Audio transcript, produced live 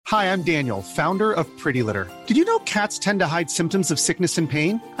Hi, I'm Daniel, founder of Pretty Litter. Did you know cats tend to hide symptoms of sickness and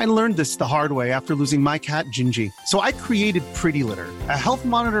pain? I learned this the hard way after losing my cat, Gingy. So I created Pretty Litter, a health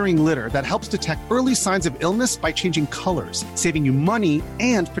monitoring litter that helps detect early signs of illness by changing colors, saving you money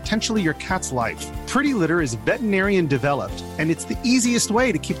and potentially your cat's life. Pretty Litter is veterinarian developed, and it's the easiest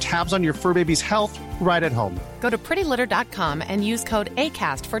way to keep tabs on your fur baby's health right at home. Go to prettylitter.com and use code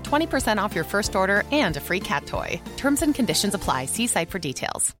ACAST for 20% off your first order and a free cat toy. Terms and conditions apply. See site for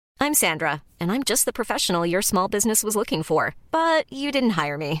details. I'm Sandra, and I'm just the professional your small business was looking for. But you didn't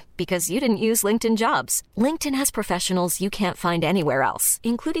hire me because you didn't use LinkedIn Jobs. LinkedIn has professionals you can't find anywhere else,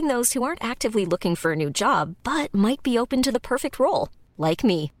 including those who aren't actively looking for a new job, but might be open to the perfect role, like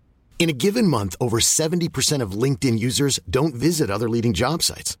me. In a given month, over 70% of LinkedIn users don't visit other leading job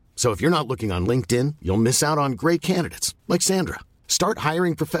sites. So if you're not looking on LinkedIn, you'll miss out on great candidates like Sandra. Start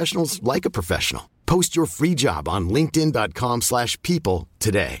hiring professionals like a professional. Post your free job on linkedin.com/people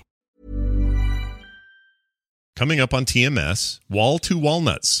today. Coming up on TMS, Wall to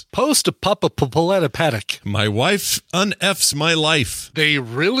Walnuts. Post-apocalyptic. My wife un-F's my life. They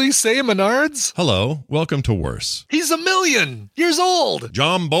really say Menards? Hello, welcome to Worse. He's 1,000,000 years old.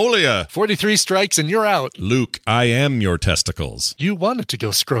 Jombolia. 43 strikes and you're out. Luke, I am your testicles. You wanted to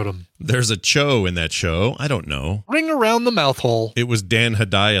go scrotum. There's a cho in that show. I don't know. Ring around the mouth hole. It was Dan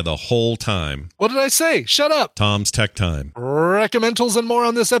Hedaya the whole time. What did I say? Shut up. Tom's Tech Time. Recommendals and more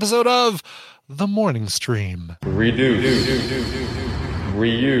on this episode of The Morning Stream. Reduce.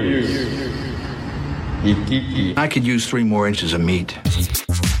 Reuse. Ikiki. I could use 3 more inches of meat.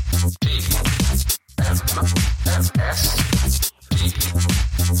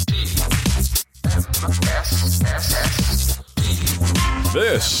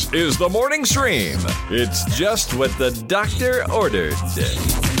 This is The Morning Stream. It's just what the doctor ordered.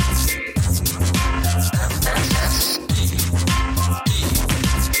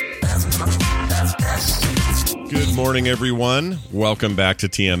 Good morning, everyone. Welcome back to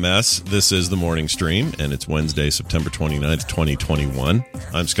TMS. This is The Morning Stream, and it's Wednesday, September 29th, 2021.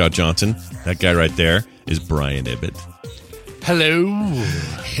 I'm Scott Johnson. That guy right there is Brian Ibbett. Hello.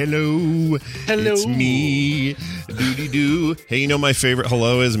 Hello. Hello. It's me. Doody-doo. Hey, you know my favorite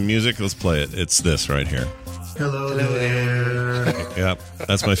hello is music? Let's play it. It's this right here. Hello there. Yeah,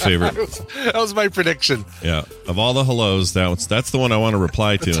 that's my favorite. That was my prediction. Yeah, of all the hellos, that's the one I want to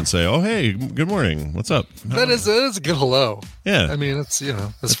reply to and say, "Oh, hey, good morning. What's up?" That is a good hello. Yeah, I mean, it's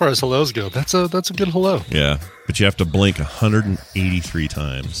as far as hellos go, that's a good hello. Yeah, but you have to blink 183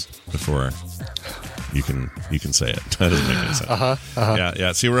 times before you can say it. That doesn't make any sense.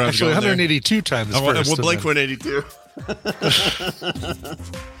 Yeah. See where I was actually going 182 times. First, we'll blink 182.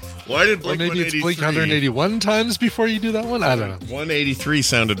 Why did Blink 183? Maybe it's Blink 181 times before you do that one? I don't know. 183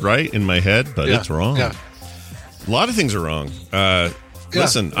 sounded right in my head, but it's wrong. Yeah. A lot of things are wrong.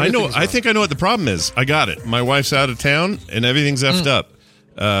 Listen, I think I know what the problem is. I got it. My wife's out of town, and everything's effed up.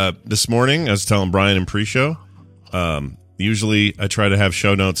 This morning, I was telling Brian in pre-show, usually I try to have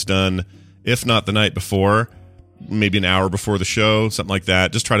show notes done, if not the night before, maybe an hour before the show, something like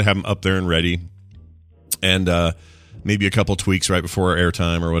that. Just try to have them up there and ready. And maybe a couple tweaks right before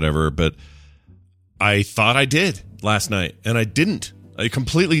airtime or whatever, but I thought I did last night, and I didn't. I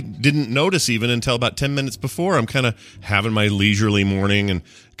completely didn't notice even until about 10 minutes before. I'm kind of having my leisurely morning and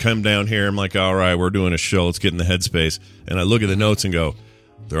come down here. I'm like, all right, we're doing a show. Let's get in the headspace. And I look at the notes and go,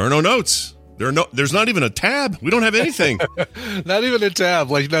 there are no notes. There's not even a tab. We don't have anything. Not even a tab,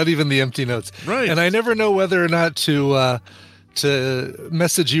 like not even the empty notes. Right. And I never know whether or not to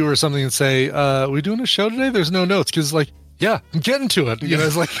message you or something and say, we doing a show today? There's no notes. Because, like, yeah, I'm getting to it. You know,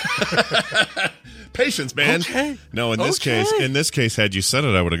 it's like... Patience, man. Okay. No, in this case, had you said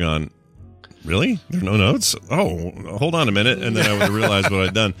it, I would have gone, really? There are no notes? Oh, hold on a minute. And then I would have realized what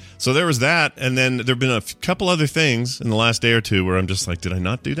I'd done. So there was that. And then there have been a couple other things in the last day or two where I'm just like, did I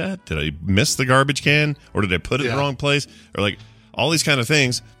not do that? Did I miss the garbage can? Or did I put it in the wrong place? Or like all these kind of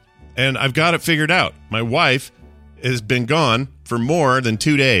things. And I've got it figured out. My wife has been gone for more than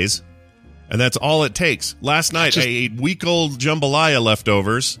 2 days. And that's all it takes. Last night, I ate week-old jambalaya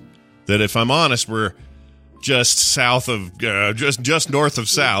leftovers that, if I'm honest, were just south of, just north of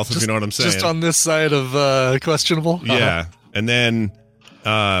south, if you know what I'm saying. Just on this side of questionable? Yeah. And then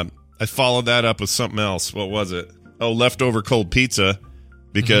I followed that up with something else. What was it? Oh, leftover cold pizza,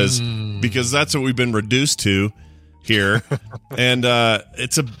 because that's what we've been reduced to here. And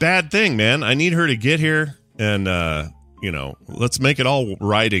it's a bad thing, man. I need her to get here and, let's make it all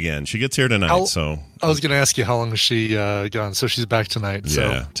right again. She gets here tonight, so... I was going to ask you, how long is she gone? So she's back tonight.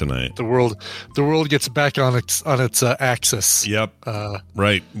 Yeah, tonight. The world gets back on its axis. Yep.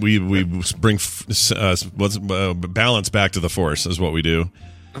 Right. We bring balance back to the force is what we do.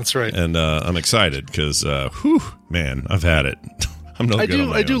 That's right. And I'm excited because, man, I've had it. I'm no good on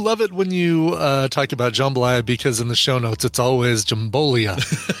my I do own. love it when you talk about jambalaya because in the show notes it's always jambolia.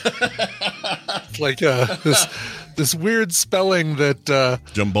 It's like this weird spelling that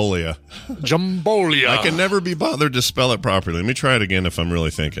Jambolia. Jambolia. I can never be bothered to spell it properly. Let me try it again if I'm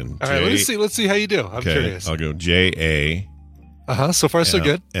really thinking. All right, let's see how you do. I'm curious. I'll go J-A. So far so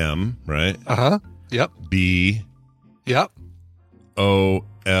good. M, right? Yep. B. Yep.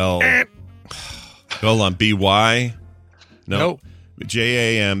 O-L. Hold on. B-Y. No. Nope.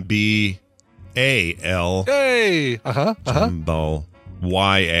 J-A-M-B-A-L. Hey. Jumbo.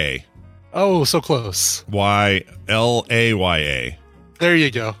 Y-A. Oh, so close. Y-L-A-Y-A. There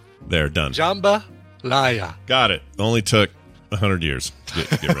you go. There, done. Jambalaya. Got it. Only took 100 years to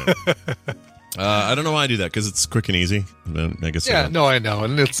get rid of it. I don't know why I do that, because it's quick and easy. I guess. Yeah, no, I know.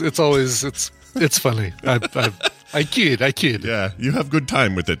 And it's always, it's funny. I kid. Yeah, you have good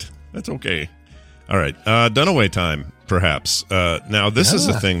time with it. That's okay. All right. Dunaway time, perhaps. Now, this is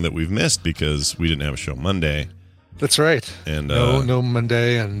the thing that we've missed because we didn't have a show Monday. That's right. And no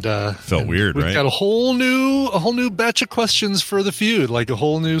Monday, and felt weird, we've right? got a whole new batch of questions for the feud, like a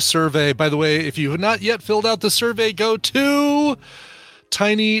whole new survey. By the way, if you have not yet filled out the survey, go to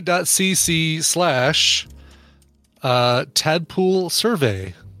tiny.cc/tadpool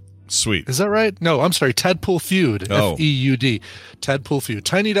survey. Sweet. Is that right? No, I'm sorry. Tadpool Feud. Oh. F-E-U-D. Tadpool Feud.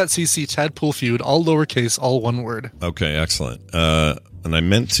 Tiny.cc Tadpool Feud. All lowercase, all one word. Okay, excellent. And I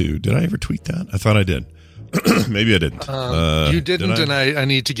meant to. Did I ever tweet that? I thought I did. Maybe I didn't. You didn't, and I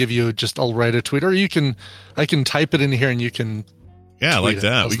need to give you I'll write a tweet, or I can type it in here and you can. Yeah, I like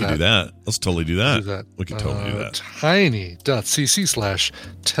that. How's We can do that. Let's totally do that. We can totally do that.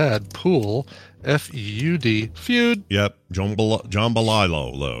 Tiny.cc/Tadpool F-E-U-D feud. Yep.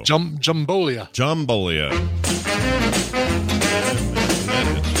 Jambalaya. Jambolia.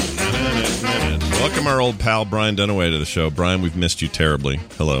 Welcome our old pal Brian Dunaway to the show. Brian, we've missed you terribly.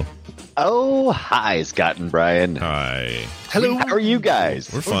 Hello. Oh, hi, Scott and Brian. Hi. Hello. How are you guys?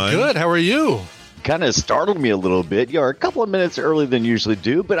 We're fine. Good. How are you? Kind of startled me a little bit. You're a couple of minutes earlier than you usually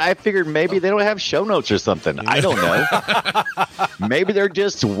do, but I figured maybe they don't have show notes or something. I don't know. Maybe they're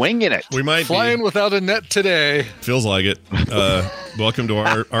just winging it. We might Flying be. without a net today. Feels like it. Welcome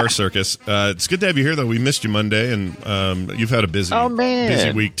to our circus. It's good to have you here, though. We missed you Monday, and you've had a busy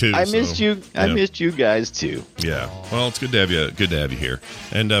week too. I missed you. I missed you guys too. Yeah. Well, it's good to have you. Good to have you here.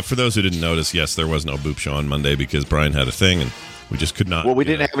 And for those who didn't notice, yes, there was no Boop Show on Monday because Brian had a thing, and we just could not. Well, we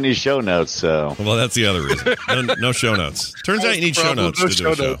didn't have any show notes, so. Well, that's the other reason. No show notes. Turns out you need show notes to do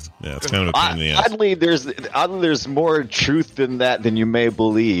a show. Yeah, it's kind of a pain in the ass. Oddly, there's more truth in that than you may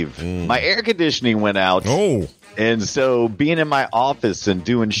believe. My air conditioning went out. Oh. And so being in my office and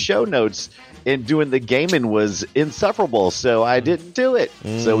doing show notes and doing the gaming was insufferable. So I didn't do it.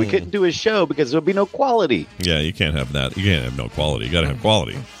 So we couldn't do a show because there would be no quality. Yeah, you can't have that. You can't have no quality. You got to have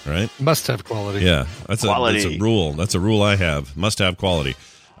quality, right? Must have quality. Yeah, that's a rule. That's a rule I have. Must have quality.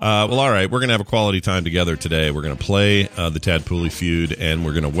 Well, all right. We're going to have a quality time together today. We're going to play the Tadpooley feud, and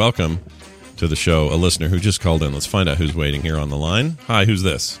we're going to welcome to the show a listener who just called in. Let's find out who's waiting here on the line. Hi, who's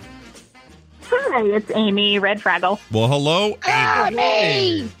this? Hi, it's Amy, Red Fraggle. Well, hello,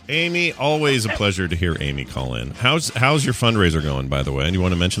 Amy. Amy, always a pleasure to hear Amy call in. How's your fundraiser going, by the way? And you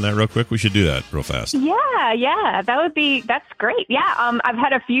want to mention that real quick? We should do that real fast. Yeah, that's great. Yeah, I've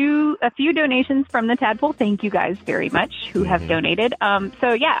had a few donations from the Tadpole. Thank you guys very much who have donated.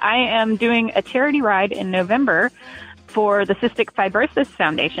 So yeah, I am doing a charity ride in November for the Cystic Fibrosis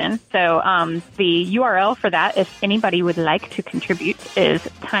Foundation. So the URL for that, if anybody would like to contribute, is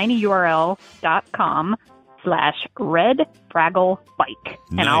tinyurl.com/redfragglebike.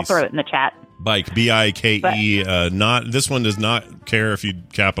 And I'll throw it in the chat. Bike, B-I-K-E. This one does not care if you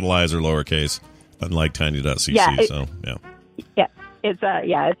capitalize or lowercase, unlike tiny.cc. Yeah, it's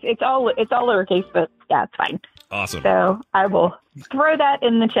all lowercase, but yeah, it's fine. Awesome. So I will throw that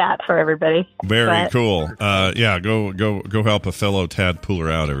in the chat for everybody. Very cool. Go help a fellow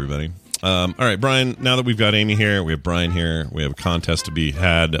Tadpooler out, everybody. All right, Brian, now that we've got Amy here, we have Brian here, we have a contest to be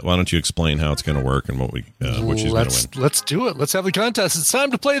had. Why don't you explain how it's going to work and what she's going to win? Let's do it. Let's have the contest. It's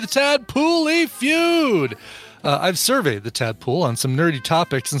time to play the Tadpooley feud. I've surveyed the Tadpool on some nerdy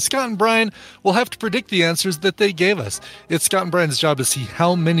topics, and Scott and Brian will have to predict the answers that they gave us. It's Scott and Brian's job to see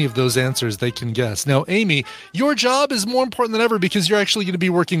how many of those answers they can guess. Now, Amy, your job is more important than ever because you're actually going to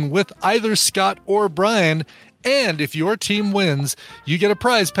be working with either Scott or Brian. And if your team wins, you get a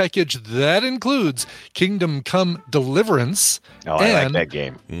prize package that includes Kingdom Come Deliverance. Oh, I like that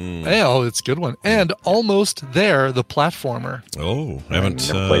game. Oh, it's a good one. And Almost There, the platformer. Oh, I haven't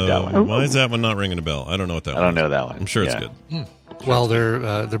never played that one. Why is that one not ringing a bell? I don't know what that one is. I don't know that one. I'm sure it's good. Well,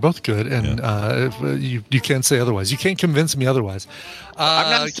 they're both good, and you can't say otherwise. You can't convince me otherwise. I'm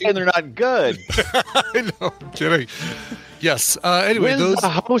not saying they're not good. I know, I'm kidding. Yes. Anyway, When's the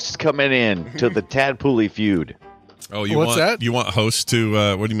host coming in to the Tadpooley feud? Oh, What's that? You want host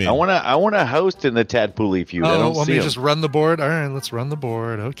to? What do you mean? I want to host in the Tadpooley feud. I don't want see me to him. just run the board? All right, let's run the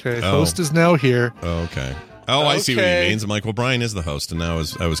board. Okay, host is now here. Oh, okay. Oh, I see what he means. I'm like, well, Brian is the host, and now I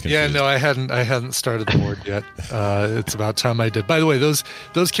was confused. Yeah, no, I hadn't started the board yet. It's about time I did. By the way, those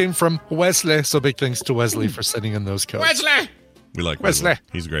came from Wesley, so big thanks to Wesley for sending in those codes. Wesley! We like Wesley.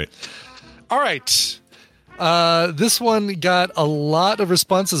 He's great. All right. This one got a lot of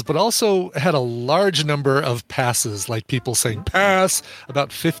responses, but also had a large number of passes, like people saying pass.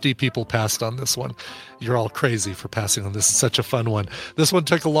 About 50 people passed on this one. You're all crazy for passing on this. It's such a fun one. This one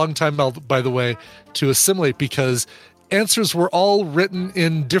took a long time, by the way, to assimilate because answers were all written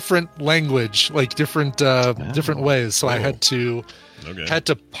in different language, like different ways. So I had to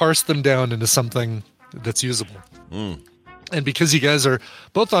parse them down into something that's usable. And because you guys are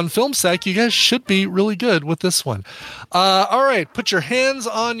both on FilmSack, you guys should be really good with this one. All right, put your hands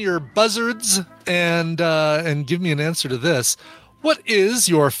on your buzzards and give me an answer to this. What is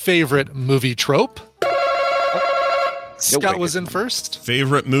your favorite movie trope? Scott was in first.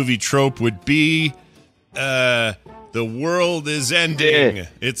 Favorite movie trope would be the world is ending.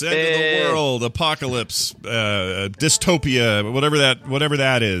 It's end of the world, apocalypse, dystopia, whatever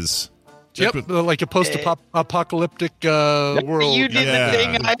that is. Yep, like a post-apocalyptic world. You did the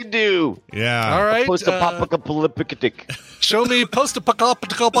thing I do. Yeah. All right. Post-apocalyptic. Show me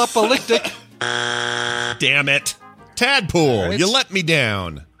post-apocalyptic. Damn it. Tadpool, Right. you let me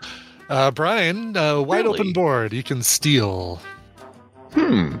down. Brian, wide open board. You can steal.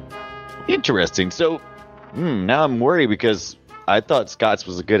 Interesting. So, now I'm worried because I thought Scott's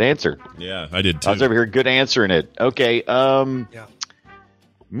was a good answer. Yeah, I did too. I was over here good answering it. Okay.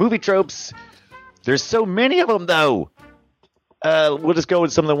 Movie tropes. There's so many of them, though. We'll just go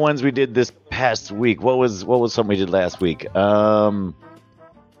with some of the ones we did this past week. What was something we did last week?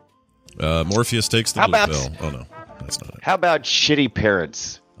 Morpheus takes the blue pill. Oh no, that's not it. How about shitty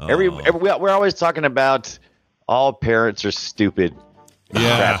parents? We're always talking about all parents are stupid,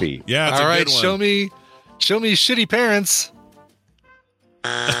 crappy. Yeah. It's all a right. good one. Show me shitty parents.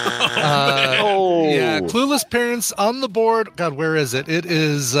 Yeah, clueless parents on the board. God, where is it? It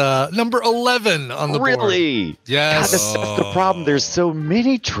is number 11 on the board. Really? Yes. God, that's the problem. There's so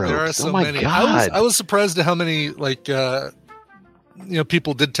many tropes. There are so oh my many. God. I was surprised at how many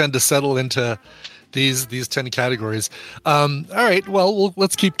people did tend to settle into these 10 categories. All right, well,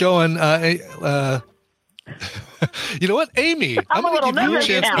 let's keep going. You know what, Amy? I'm going to give you a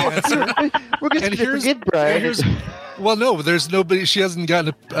chance to answer. We're going to forget Brian. Well, no, there's nobody. She hasn't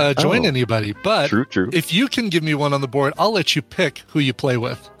gotten to join anybody. But true. If you can give me one on the board, I'll let you pick who you play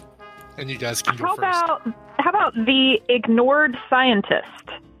with, and you guys can go first. How about the ignored scientist?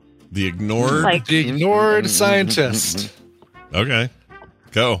 The ignored? The ignored scientist. Okay.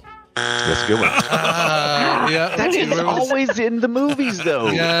 Go. That's a good one. Yeah. That is always in the movies, though.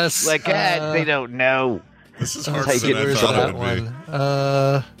 Yes. Like, they don't know. This is hard Take than I it thought that it would one.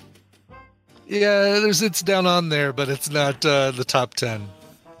 Yeah, it's down on there, but it's not the top 10.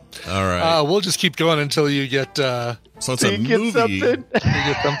 All right. We'll just keep going until you get. So it's a Get movie. something. You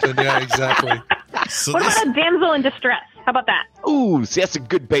get something. Yeah, exactly. So What this, about a damsel in distress? How about that? Ooh, see, that's a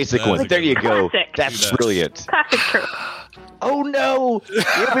good basic That's one. a There good you one. go. Classic. That's brilliant. Classic trope. Oh, no.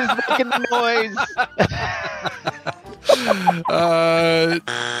 It was making the noise.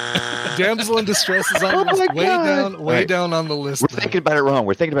 Damsel in distress is on the list, way down on the list. We're thinking about it wrong.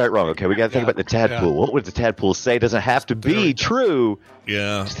 Okay, we got to think about the tadpole. Yeah. What would the tadpole say? Doesn't have to be true.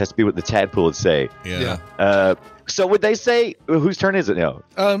 yeah. It just has to be what the tadpole would say. Yeah. So would they say, whose turn is it now?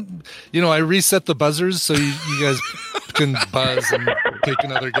 I reset the buzzers so you guys can buzz and take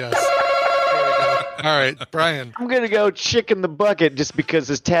another guess. There we go. All right, Brian. I'm gonna go chick in the bucket just because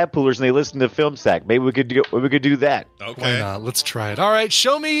it's tadpoolers and they listen to Film Sack. Maybe we could do that. Why Okay. not? Let's try it. All right,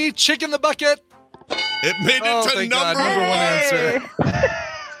 show me chick in the bucket. It made it to thank number God, number one answer.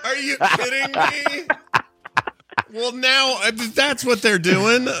 Are you kidding me? Well, now that's what they're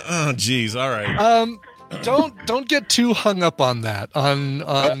doing. Oh, geez. All right. Don't get too hung up on that.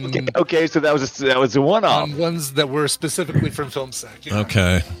 Okay, so that was a one-off. On ones that were specifically from FilmSack. Yeah.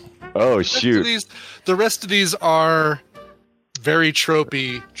 Okay. Oh shoot! The rest of these are very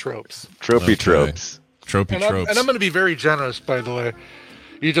tropey tropes. Trophy tropes. Tropey tropes. And I'm going to be very generous, by the way.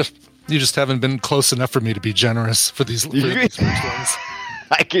 You just haven't been close enough for me to be generous for these first ones.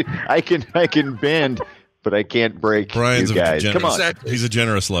 I can bend but I can't break Brian's you guys. Come on. Exactly. He's a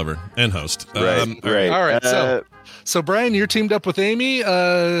generous lover and host. Right. All right. So Brian, you're teamed up with Amy.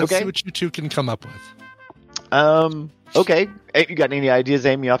 Okay. See what you two can come up with. Okay. Hey, you got any ideas,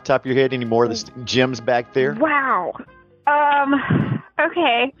 Amy, off the top of your head? Any more of the gems back there? Wow.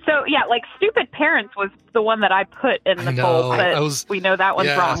 Okay. So yeah, like stupid parents was the one that I put in the poll, but we know that one's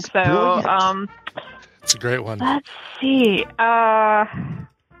wrong. So it's a great one. Let's see. I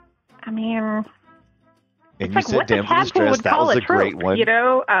mean, and it's you like said what the damsel in tadpole distress. would That call was a trope, great one. You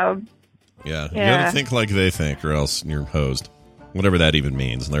know. Yeah, you gotta think like they think, or else you're hosed. Whatever that even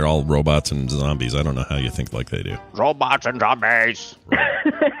means. They're all robots and zombies. I don't know how you think like they do. Robots and zombies.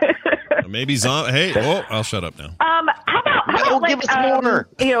 Right. Maybe Hey, I'll shut up now. How about give us more.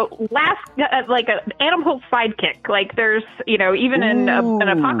 Last like an animal sidekick. Like there's, even in an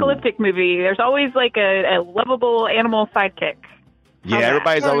apocalyptic movie, there's always like a lovable animal sidekick. Yeah,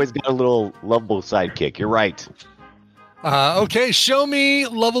 everybody's always got a little lovable sidekick. You're right. Okay, show me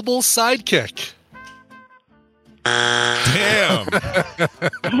lovable sidekick. Damn.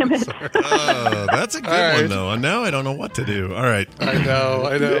 Damn it. That's a good one, though. Now I don't know what to do. All right. I know.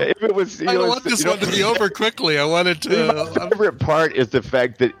 If it was, I want this one to be over quickly. I wanted to. My favorite part is the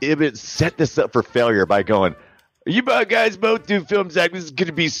fact that Ibbott set this up for failure by going, you guys both do films like this is going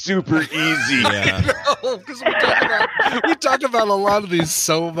to be super easy. Yeah. Because we talk about a lot of these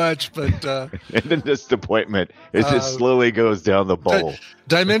so much, but and then disappointment as it slowly goes down the bowl.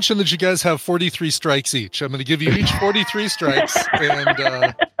 Did I mention that you guys have 43 strikes each? I'm going to give you each 43 strikes,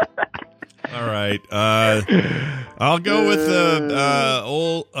 and all right. I'll go with the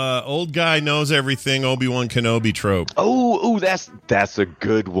old guy knows everything Obi-Wan Kenobi trope. Oh, that's a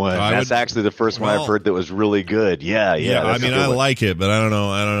good one. That's actually the first one I've heard that was really good. Yeah. I mean, I like it, but I don't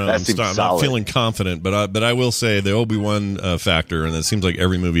know. I'm not feeling confident, but I will say the Obi-Wan factor, and it seems like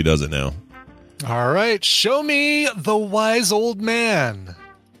every movie does it now. All right, show me the wise old man.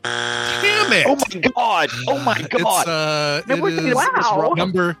 Damn it! Oh my god! Wow.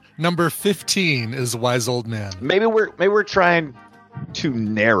 Number 15 is wise old man. Maybe we're trying too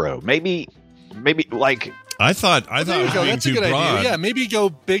narrow. Maybe like I thought it was being That's too a good broad. idea. Yeah, maybe go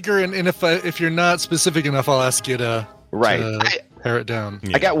bigger, and if you're not specific enough, I'll ask you to pare it down.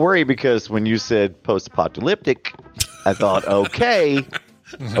 I got worried because when you said post-apocalyptic, I thought, okay,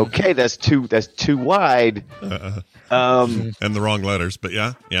 that's too wide. And the wrong letters, but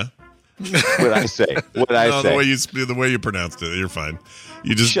yeah. What I say? The way you pronounced it, you're fine.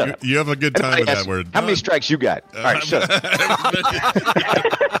 You just you have a good time with that word. How many strikes you got? All right, shut up.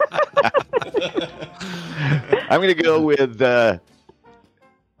 I'm going to go with how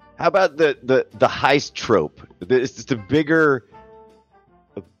about the heist trope? It's just a bigger,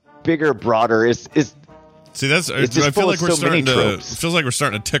 broader. See, I feel like we're starting to. It feels like we're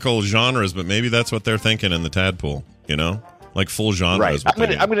starting to tickle genres, but maybe that's what they're thinking in the Tadpole. Like full genres.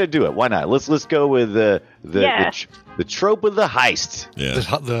 Right. I'm gonna do it. Why not? Let's go with the trope of the heist. Yeah.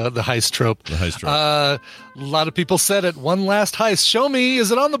 The heist trope. The heist trope. A lot of people said it. One last heist. Show me.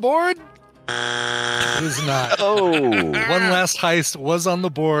 Is it on the board? It is not. Oh. One last heist was on the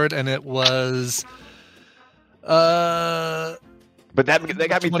board, and it was. But that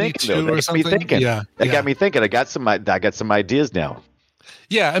got me thinking, though. That got me thinking. Yeah, that got me thinking. I got some ideas now.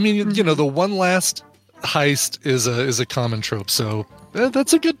 Yeah, I mean, the one last heist is a common trope, so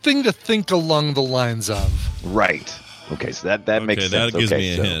that's a good thing to think along the lines of. Right. Okay, so that makes sense. That gives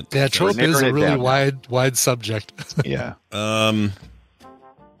me a hint. Yeah, trope is a really wide subject. Yeah.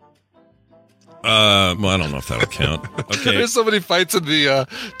 Well, I don't know if that would count. Okay. There's so many fights in the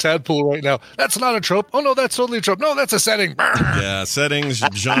Tadpole right now. That's not a trope. Oh no, that's totally a trope. No, that's a setting. Yeah, settings,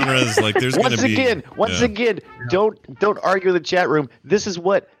 genres. Like there's going to be. Once again, don't argue in the chat room. This is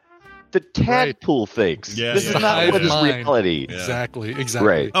what the Tadpole thinks. Yeah, this is not what is reality. Yeah. Exactly.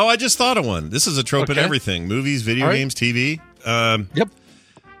 Right. Oh, I just thought of one. This is a trope in everything: movies, video games, TV. Yep.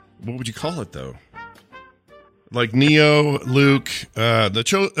 What would you call it though? Like Neo, Luke, the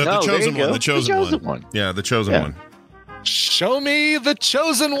chosen one. The chosen one. Yeah, the chosen one. Show me the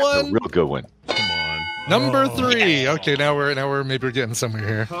chosen one. That's a real good one. Come on. Number 3. Okay, now we're maybe getting somewhere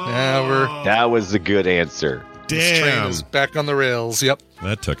here. That was a good answer. This train is back on the rails. Yep.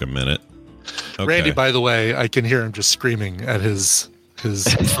 That took a minute. Okay. Randy, by the way, I can hear him just screaming at his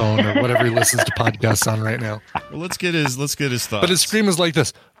phone or whatever he listens to podcasts on right now. Well, let's get his thoughts. But his scream is like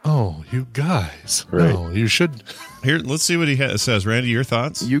this. Oh, you guys. Right. No, you should. Here, let's see what he says. Randy, your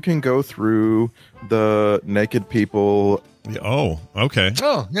thoughts? You can go through the naked people. Oh, okay.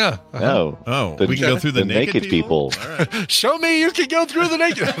 Oh, yeah. Oh, we can go through the naked people? All right. Show me you can go through the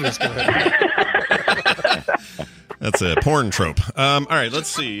naked. That's a porn trope. All right, let's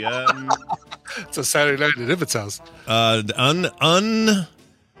see. It's a Saturday night at Ibbot's house.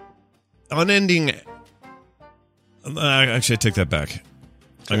 Unending. Actually, I take that back.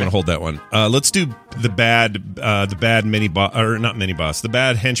 I'm going to hold that one. Let's do the bad mini boss, or not mini boss, the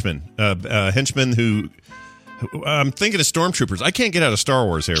bad henchman. Henchman who I'm thinking of stormtroopers. I can't get out of Star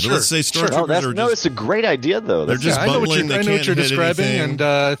Wars here, but let's say stormtroopers are just. It's a great idea, though. They're just bumbling. I know what you're describing, and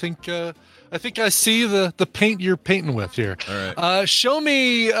I think I see the paint you're painting with here. All right. Show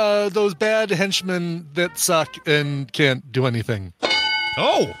me those bad henchmen that suck and can't do anything.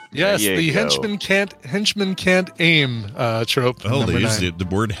 Oh, yes, the henchman can't aim trope. Oh, they used the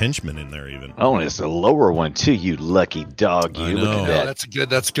word henchman in there even. Oh, and it's a lower one too. You lucky dog! You. I know. Look at that.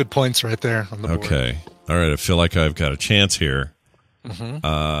 That's good points right there on the board. Okay, all right. I feel like I've got a chance here.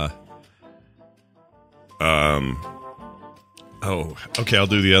 Oh, okay. I'll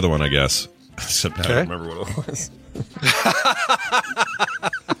do the other one, I guess. Except I don't remember what it was.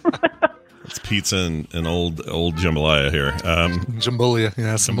 It's pizza and old jambalaya here. Jambalaya,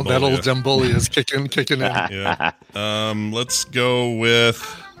 yeah. That old jambalaya is kicking in. Yeah. Let's go with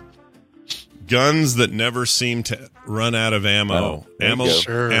guns that never seem to run out of ammo. Ammo,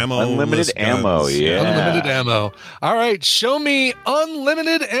 unlimited ammo. Guns. Yeah, unlimited ammo. All right, show me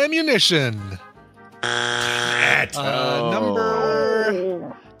unlimited ammunition.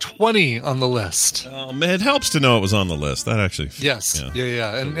 Number 20 on the list. Man, it helps to know it was on the list. That actually, yes,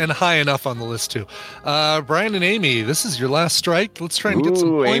 yeah, and high enough on the list too. Brian and Amy, this is your last strike. Let's try and get some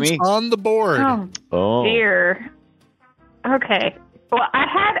points on the board. Oh dear. Okay. Well,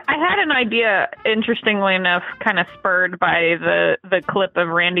 I had an idea, interestingly enough, kind of spurred by the clip of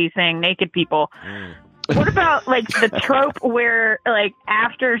Randy saying naked people. What about like the trope where like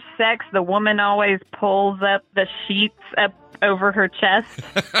after sex the woman always pulls up the sheets up over her chest?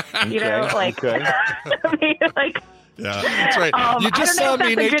 You know, like I mean, like. Yeah, that's right. You just saw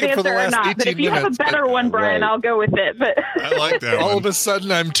me naked for the last 18 minutes. But if you have a better one, Brian, I'll go with it. But I like that one. All of a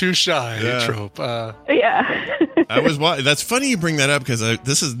sudden, I'm too shy. Trope. Yeah. That's funny you bring that up because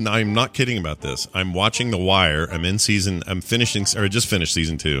I'm not kidding about this. I'm watching The Wire. I'm just finished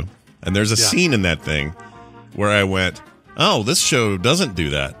season 2, and there's a scene in that thing where I went, "Oh, this show doesn't do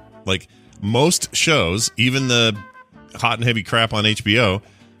that." Like most shows, even the hot and heavy crap on HBO,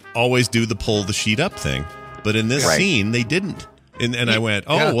 always do the pull the sheet up thing. But in this scene, they didn't. And I went,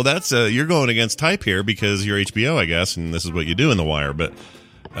 well, that's you're going against type here because you're HBO, I guess, and this is what you do in The Wire. But,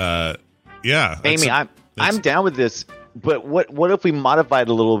 Amy, I'm down with this. But what if we modified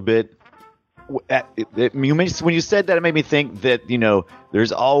a little bit? When you said that, it made me think that,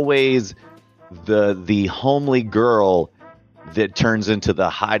 there's always the homely girl that turns into the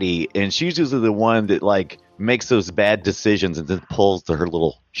hottie, and she's usually the one that, like, makes those bad decisions and then pulls her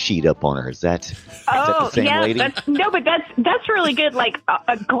little sheet up on her. Is that the same lady? But that's really good. Like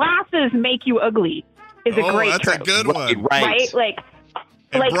glasses make you ugly is a great that's trope. a good one. Right? Like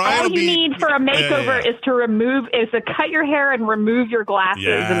all you need for a makeover is to cut your hair and remove your glasses,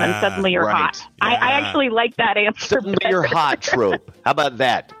 and then suddenly you're hot. Yeah. I actually like that answer. Suddenly you're hot trope. How about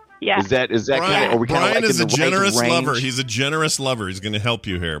that? Yeah. Is that kind of? Are we kind of Brian like is in a the generous right lover. range? He's a generous lover. He's going to help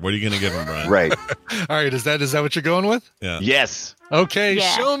you here. What are you going to give him, Brian? Right. All right. Is that what you're going with? Yeah. Yes. Okay.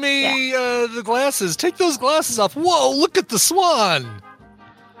 Yeah. Show me the glasses. Take those glasses off. Whoa! Look at the swan.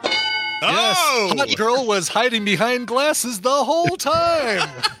 Yes, hot girl was hiding behind glasses the whole time.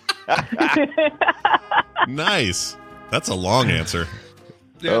 Nice. That's a long answer.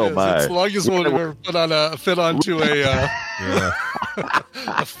 Yeah, my! It's the longest one I've ever fit onto a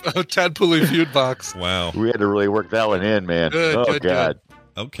Tadpooley feud box. Wow. We had to really work that one in, man. Good, God.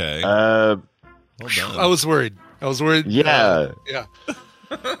 Okay. I was worried. Yeah. Yeah.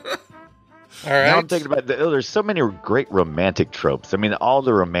 All Now right. I'm thinking about there's so many great romantic tropes. I mean, all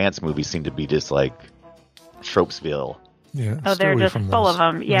the romance movies seem to be just like Tropesville. Yeah. Oh, they're just full of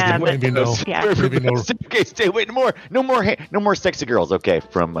them. Yeah. Maybe no. Yeah. Maybe no. Okay, stay away. No more sexy girls. Okay,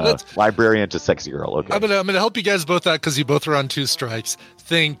 from librarian to sexy girl. Okay. I'm gonna help you guys both out because you both are on 2 strikes.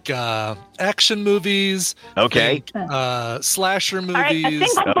 Think action movies. Okay. Think, slasher movies. All right. A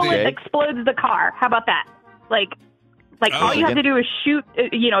single bullet explodes the car. How about that? Like all you have to do is shoot.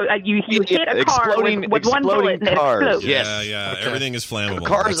 You hit a car with one bullet and it explodes. Yes. Yeah. Okay. Everything is flammable.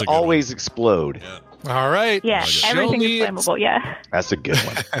 Cars always explode. Yeah. All right. Yeah, everything is flammable. Yeah. That's a good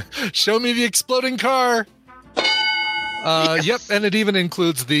one. Show me the exploding car. Yep, and it even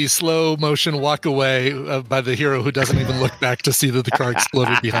includes the slow motion walk away by the hero who doesn't even look back to see that the car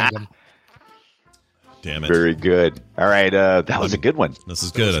exploded behind him. Damn it. Very good. All right, that was a good one. This is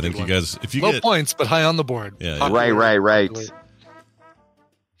good. I think you guys, if you low get points, but high on the board. Yeah. Right.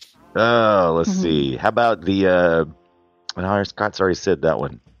 Oh, let's see. How about the? Scott's already said that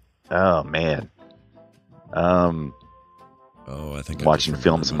one. Oh man. I think watching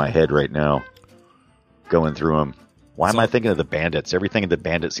films in my head right now, going through them. Why am I thinking of the Bandits? Everything in the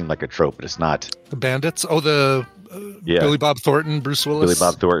Bandits seemed like a trope, but it's not. The Bandits? Oh, the Billy Bob Thornton, Bruce Willis. Billy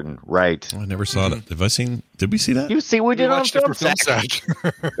Bob Thornton, right? Oh, I never saw that. Did we see that? You see, we did on Film Sack.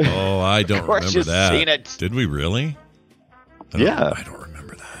 Oh, I don't remember that. Seen it. Did we really? I don't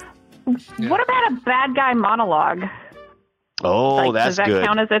remember that. Yeah. What about a bad guy monologue? Oh, that's good. Does that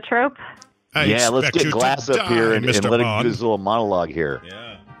count as a trope? Yeah, let's get Glass up here and let him do his little monologue here.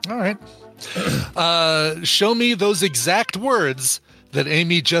 Yeah. All right. Show me those exact words that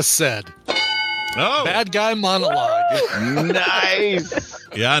Amy just said. Oh. Bad guy monologue. Nice.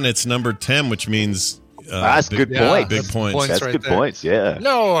 Yeah, and it's number 10, which means that's good points. Big points. That's right good there. points, yeah.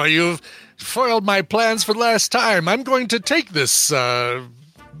 No, you've foiled my plans for the last time. I'm going to take this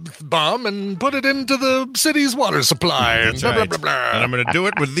bomb and put it into the city's water supply. And That's blah, right. blah, blah, blah. And I'm going to do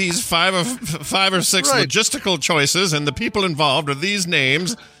it with these five or six Right. logistical choices, and the people involved are these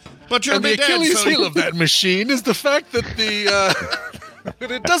names. But you'll And be the Achilles dead. heel of that machine is the fact that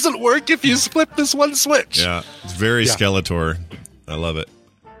that it doesn't work if you split this one switch. Yeah, it's very Skeletor. I love it.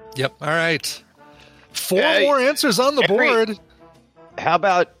 Yep. All right. Four more answers on the board. How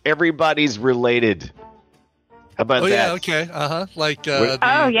about everybody's related? How about that? Yeah. Okay. Like. Yeah.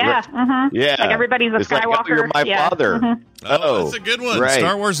 Yeah. Like everybody's a It's like, Skywalker. oh, you're my father. Mhm. Oh, that's a good one. right.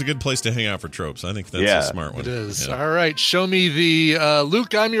 Star Wars is a good place to hang out for tropes. I think that's a smart one. It is. Yeah. All right. Show me the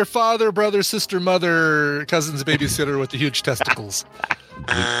Luke, I'm your father, brother, sister, mother, cousin's babysitter with the huge testicles.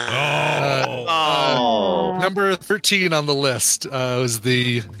 Number 13 on the list was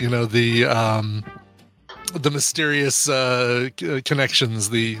the mysterious connections,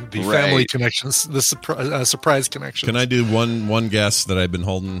 the family connections, the surprise connections. Can I do one guess that I've been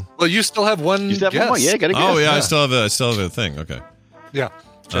holding? Well, you still have one. You still have one more? Yeah, gotta guess. Oh yeah, I still have a thing. Okay. Yeah.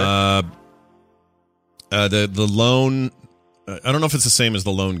 The lone. I don't know if it's the same as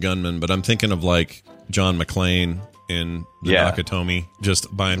the lone gunman, but I'm thinking of like John McClane in the Nakatomi, just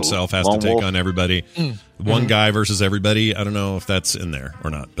by himself has to take on everybody. One guy versus everybody. I don't know if that's in there or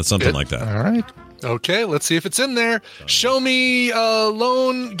not, but something like that. All right. Okay, let's see if it's in there. Show me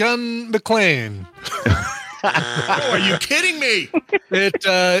Lone Gun McClane. Are you kidding me?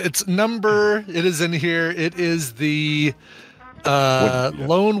 It's number. It is in here. It is the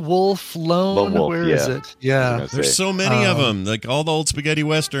Lone Wolf. Lone Wolf, Where is it? Yeah. There's so many of them, like all the old spaghetti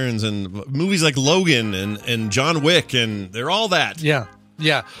westerns and movies like Logan and John Wick, and they're all that. Yeah.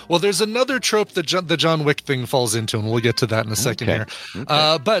 Yeah. Well, there's another trope that the John Wick thing falls into, and we'll get to that in a second here.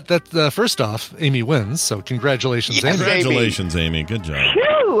 Okay. But that first off, Amy wins, so congratulations, Amy. Congratulations, Amy. Good job.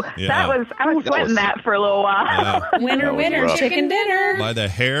 Phew! Yeah. I was sweating that for a little while. Yeah. Winner, chicken dinner. By the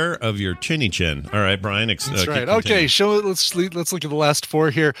hair of your chinny chin. All right, Brian. That's right. Okay, let's look at the last four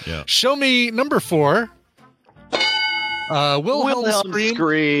here. Yeah. Show me number 4. Wilhelm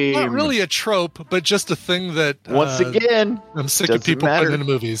Scream. Not really a trope, but just a thing that once again I'm sick of people putting into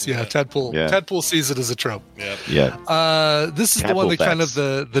movies. Yeah, Tadpool. Yeah. Tadpool sees it as a trope. Yeah. This is the one that kind of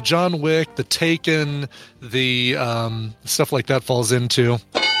the John Wick, the Taken, the stuff like that falls into.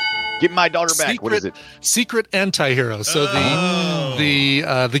 Give my daughter back. What is it? Secret anti-hero. So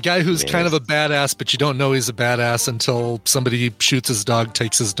the guy who's kind of a badass, but you don't know he's a badass until somebody shoots his dog,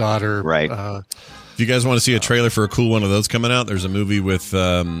 takes his daughter. Right. If you guys want to see a trailer for a cool one of those coming out, there's a movie with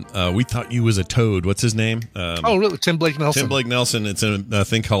We Thought You Was a Toad. What's his name? Really? Tim Blake Nelson. Tim Blake Nelson. It's a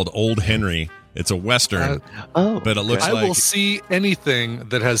thing called Old Henry. It's a Western. But it looks I will see anything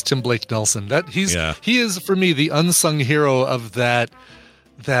that has Tim Blake Nelson. He is for me the unsung hero of that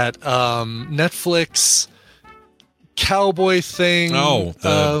Netflix cowboy thing. Oh,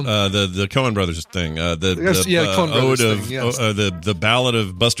 the Coen Brothers thing. Coen Brothers ode of thing, yes. the Ballad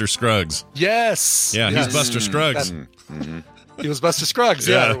of Buster Scruggs. Yes. Yeah, he's Buster Scruggs. He was Buster Scruggs.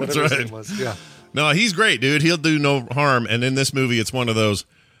 Yeah, whatever that's his right. name was. Yeah. No, he's great, dude. He'll do no harm. And in this movie, it's one of those.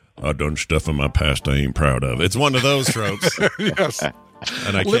 I done stuff in my past I ain't proud of. It's one of those tropes. Yes.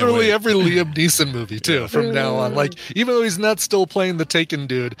 And I can't literally wait. every Liam Neeson movie too from now on. Like even though he's not still playing the Taken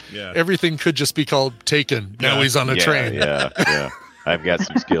dude, everything could just be called Taken. Now he's on a train. Yeah. I've got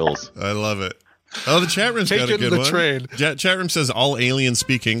some skills. I love it. Oh, the chat room's got a Taken good the one. train. Chat room says all aliens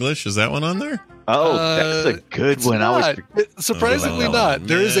speak English. Is that one on there? Oh, that's a good one. Surprisingly not.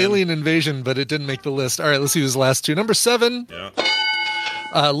 There is alien invasion, but it didn't make the list. All right, let's see these last two. Number 7.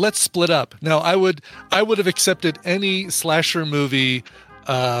 Yeah. Let's Split Up. Now, I would have accepted any slasher movie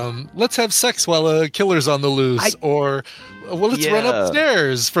let's have sex while a killer's on the loose, or let's run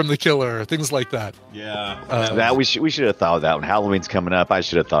upstairs from the killer, things like that. Yeah, that we should have thought of that one. Halloween's coming up. I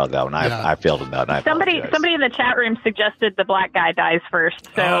should have thought of that one. I failed in that one. Somebody in the chat room suggested the black guy dies first.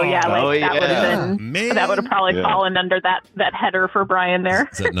 So that would have been that would have probably fallen under that header for Brian there.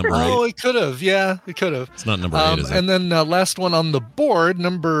 Is that number 8? Oh, it could have. Yeah, it could have. It's not number 8, is it? And then last one on the board,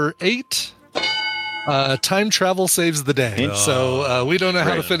 number 8. Time travel saves the day. So we don't know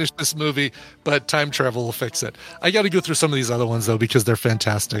how to finish this movie, but time travel will fix it. I got to go through some of these other ones, though, because they're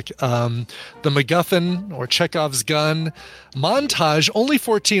fantastic. The MacGuffin or Chekhov's gun. Montage, only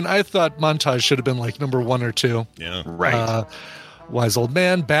 14. I thought Montage should have been like number 1 or 2. Yeah. Right. Wise Old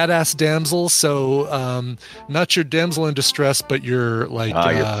Man, Badass Damsel. So not your damsel in distress, but you're like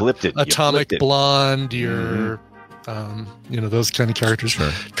you flipped it. Atomic Blonde, you're... those kind of characters. Sure.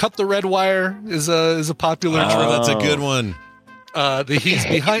 Cut the Red Wire is a popular trope. That's a good one. The he's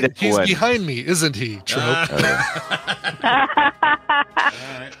behind me, isn't he? Trope.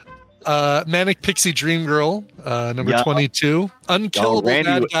 Manic Pixie Dream Girl, number 22. Unkillable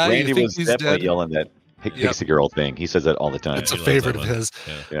Bad Guy. Randy was he's definitely dead. yelling that Pixie Girl thing. He says that all the time. It's a favorite of his.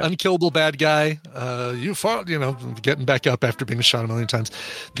 Yeah. Unkillable Bad Guy. You fought, getting back up after being shot a million times.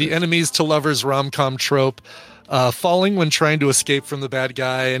 The enemies to lovers rom-com trope. Falling when trying to escape from the bad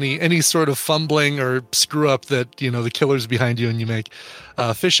guy, any sort of fumbling or screw up that the killer's behind you and you make.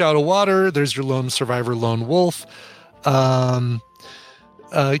 Fish out of water. There's your lone survivor, lone wolf. Cave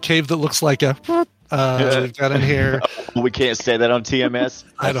that looks like a. We've got in here. We can't say that on TMS.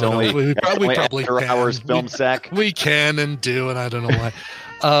 I don't know. We probably after can. hours film sack. We can and do, and I don't know why.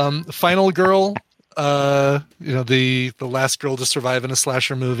 Final Girl. The last girl to survive in a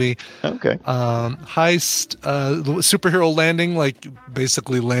slasher movie. Okay. Heist, superhero landing, like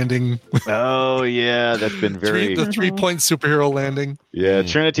basically landing. Oh yeah, that's been very the 3-point superhero landing. Yeah,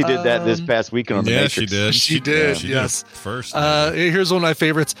 Trinity did that this past weekend on the Matrix. She did. She did. She yes. did first. Here's one of my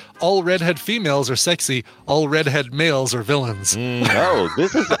favorites. All redhead females are sexy. All redhead males are villains. Oh,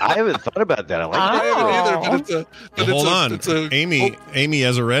 I haven't thought about that. I like that. I haven't either, but hold on. Amy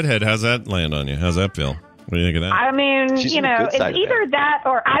as a redhead, how's that land on you? How's that feel? What do you think of that? I mean, it's either that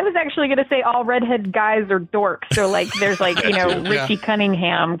or I was actually going to say all redhead guys are dorks. So like, there's like, Richie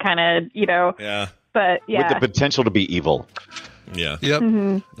Cunningham kind of, Yeah. But yeah. With the potential to be evil. Yeah. Yep.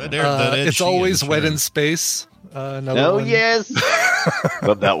 Mm-hmm. It's always wet in space. Another one. Yes.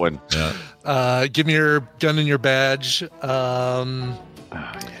 Love that one. Yeah. Give me your gun and your badge. Let's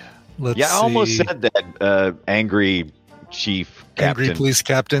see. I almost said that angry chief captain. Angry police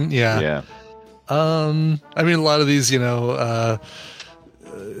captain. Yeah. I mean, a lot of these,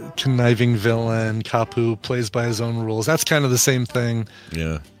 conniving villain, cop who plays by his own rules. That's kind of the same thing.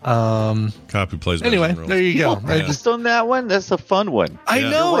 Yeah. Cop who plays by his own rules. There you go. Just on that one, that's a fun one. I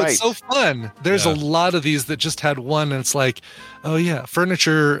know, You're it's so fun. There's a lot of these that just had one, and it's like, oh yeah,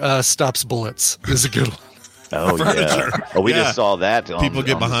 furniture stops bullets is a good one. Oh yeah! Oh, we just saw that. People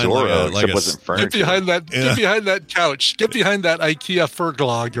get behind Zorro, like wasn't furniture. Get behind that. Get behind that couch. Get behind that IKEA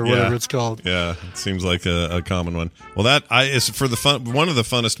Ferglog or whatever it's called. Yeah, it seems like a common one. Well, that is for the fun. One of the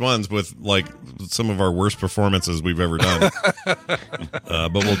funnest ones with like some of our worst performances we've ever done.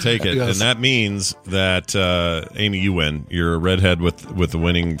 But we'll take it, and that means that Amy, you win. You're a redhead with the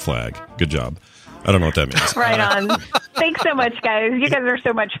winning flag. Good job. I don't know what that means. Right on. Thanks so much, guys. You guys are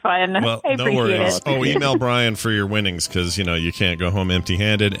so much fun. Well, I no appreciate worries. it. Oh, email Brian for your winnings because, you can't go home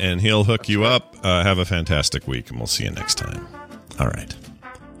empty-handed, and he'll hook you up. Have a fantastic week, and we'll see you next time. All right.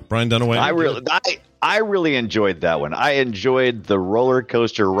 Brian Dunaway. I really enjoyed that one. I enjoyed the roller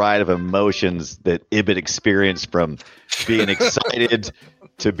coaster ride of emotions that Ibit experienced from being excited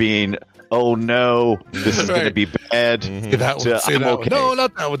to being, oh no, this is going to be bad. Say that one. Say that one. No,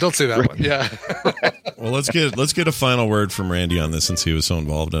 not that one. Don't say that one. Yeah. Well, let's get a final word from Randy on this since he was so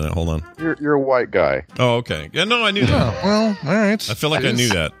involved in it. Hold on. You're a white guy. Oh, okay. Yeah, no, I knew that. Oh, well, all right. I feel like I knew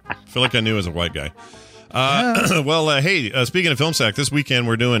that. I feel like I knew as a white guy. Well, hey, speaking of Film Sack, this weekend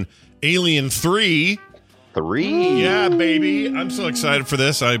we're doing Alien 3. 3? Yeah, baby. I'm so excited for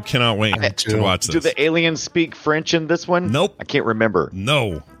this. I cannot wait to watch this. Do the aliens speak French in this one? Nope. I can't remember.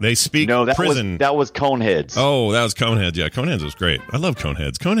 No. They speak that prison. That was Coneheads. Oh, that was Coneheads. Yeah, Coneheads was great. I love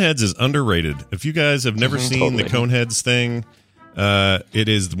Coneheads. Coneheads is underrated. If you guys have never seen the Coneheads thing, it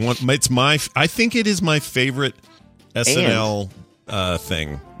is one. I think it is my favorite SNL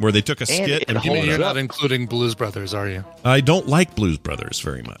thing where they took a skit and you're not including Blues Brothers, are you? I don't like Blues Brothers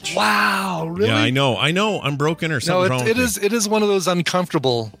very much. Wow, really? Yeah, I know. I'm broken or something wrong with me. It is one of those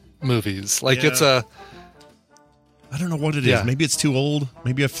uncomfortable movies. Like it's a I don't know what it is. Yeah. Maybe it's too old.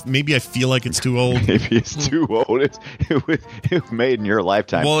 Maybe I feel like it's too old. Maybe it's too old. It was made in your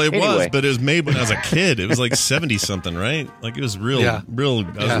lifetime. Well, it Anyway. was, but it was made when I was a kid. It was like 70 something, right? Like it was real. I was real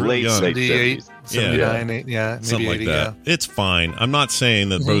late young. 78, 79, maybe Something 80, like that. It's fine. I'm not saying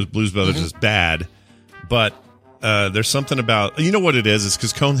that Blues Brothers is bad, but there's something about, you know what it is? It's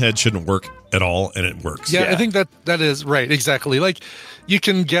because Conehead shouldn't work at all, and it works. Yeah, I think that is right. Exactly. Like you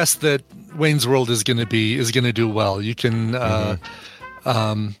can guess that Wayne's World is going to do well. You can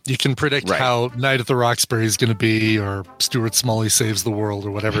predict how Night at the Roxbury is going to be, or Stuart Smalley Saves the World,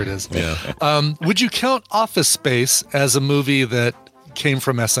 or whatever it is. Would you count Office Space as a movie that came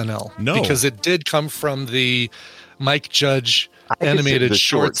from SNL? No, because it did come from the Mike Judge animated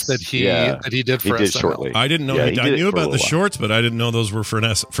shorts that he did for SNL. Shortly. I didn't know. I knew about the shorts, but I didn't know those were for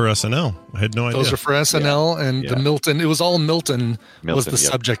SNL. I had no idea. Those are for SNL and the Milton. It was all Milton was the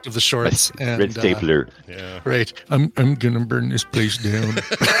subject of the shorts. And, Red stapler. Right. I'm gonna burn this place down.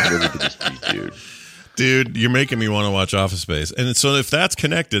 Dude, you're making me want to watch Office Space. And so if that's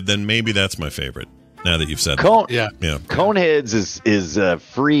connected, then maybe that's my favorite. Now that you've said that. Coneheads is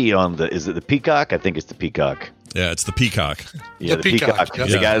free on is it the Peacock? I think it's the Peacock. Yeah, it's the Peacock. Yeah, the Peacock.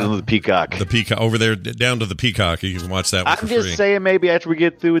 The guys on the Peacock. The Peacock over there, down to the Peacock. You can watch that one for free. I'm just saying, maybe after we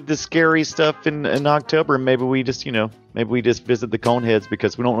get through with the scary stuff in October, maybe we just visit the Coneheads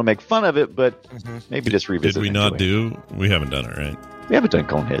because we don't want to make fun of it, but maybe just revisit. Did we not do? We haven't done it, right? We haven't done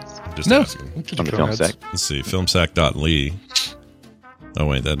Coneheads. I'm just asking. On the Film Sack. Let's see, filmsack.ly. Oh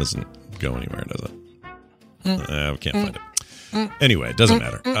wait, that doesn't go anywhere, does it? We can't find it. Anyway, it doesn't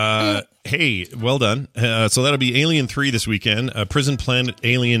matter. Hey, well done. So that'll be Alien 3 this weekend, a Prison Planet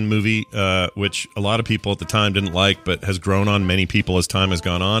Alien movie, which a lot of people at the time didn't like, but has grown on many people as time has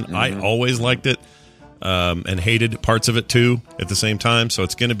gone on. I always liked it and hated parts of it, too, at the same time. So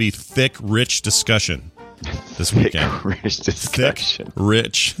it's going to be thick, rich discussion this weekend. Thick,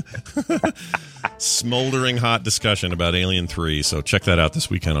 rich, smoldering hot discussion about Alien 3. So check that out this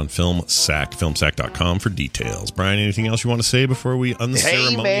weekend on Film Sack, filmsack.com for details. Brian, anything else you want to say before we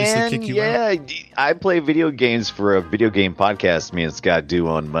unceremoniously kick you out? I play video games for a video game podcast me and Scott do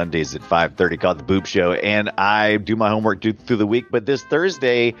on Mondays at 5:30 called The Boop Show, and I do my homework through the week, but this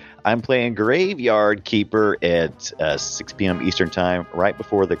Thursday I'm playing Graveyard Keeper at 6 p.m. Eastern Time, right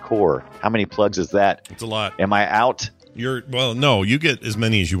before the core. How many plugs is that? It's a lot. Am I out? No, you get as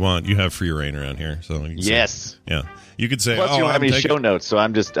many as you want. You have free reign around here, so you can say, you could say. Plus, you don't have any show notes, so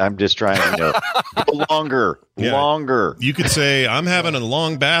I'm just trying to go longer. You could say I'm having a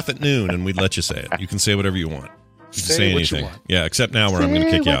long bath at noon, and we'd let you say it. You can say whatever you want. You can say anything. Yeah, except now where I'm going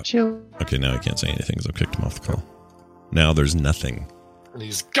to kick you out. Okay, now I can't say anything because I've kicked him off the call. Now there's nothing. And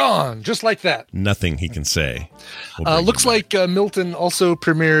he's gone, just like that. Nothing he can say. Looks like Milton also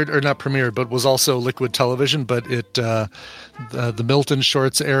but was also Liquid Television. But the Milton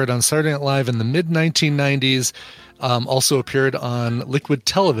shorts aired on Saturday Night Live in the mid-1990s. Also appeared on Liquid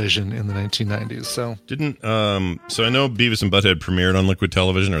Television in the 1990s. So so I know Beavis and Butthead premiered on Liquid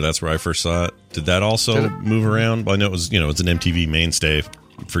Television, or that's where I first saw it. Did that also move around? Well, I know it was it's an MTV mainstay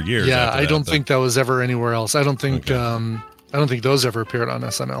for years. Yeah, I don't think that was ever anywhere else. I don't think. I don't think those ever appeared on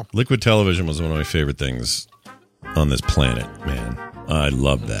SNL. Liquid Television was one of my favorite things on this planet, man. I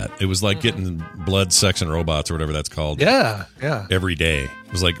loved that. It was like getting Blood, Sex, and Robots or whatever that's called. Yeah. Every day.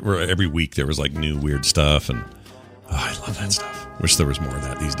 It was like every week there was like new weird stuff, and I love that stuff. Wish there was more of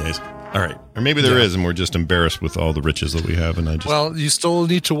that these days. All right. Or maybe there is, and we're just embarrassed with all the riches that we have. Well, you still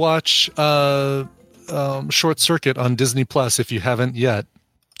need to watch Short Circuit on Disney Plus if you haven't yet.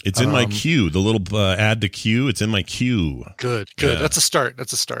 It's in my queue. The little add to queue. It's in my queue. Good. Yeah. That's a start.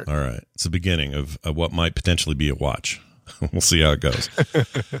 All right. It's the beginning of what might potentially be a watch. We'll see how it goes.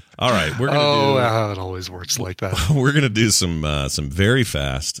 All right. We're gonna it always works like that. We're going to do some very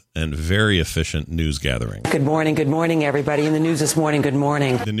fast and very efficient news gathering. Good morning, everybody. In the news this morning, good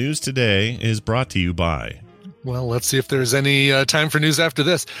morning. The news today is brought to you by... Well, let's see if there's any time for news after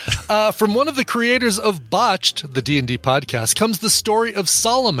this. From one of the creators of Botched, the D&D podcast, comes the story of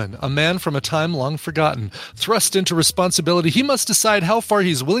Solomon, a man from a time long forgotten. Thrust into responsibility, he must decide how far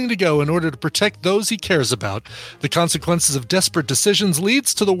he's willing to go in order to protect those he cares about. The consequences of desperate decisions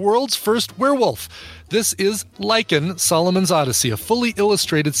leads to the world's first werewolf. This is Lycan, Solomon's Odyssey, a fully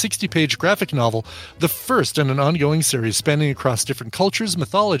illustrated 60-page graphic novel, the first in an ongoing series spanning across different cultures,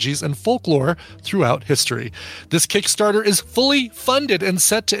 mythologies, and folklore throughout history. This Kickstarter is fully funded and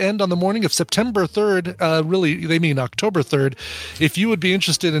set to end on the morning of September 3rd. Really, they mean October 3rd. If you would be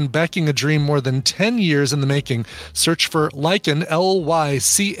interested in backing a dream more than 10 years in the making, search for Lycan,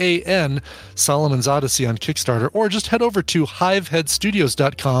 Lycan, Solomon's Odyssey on Kickstarter, or just head over to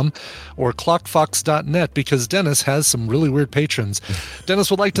hiveheadstudios.com or clockfox.net TheMorningStream.net because Dennis has some really weird patrons. Dennis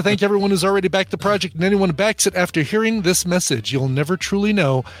would like to thank everyone who's already backed the project and anyone who backs it after hearing this message. You'll never truly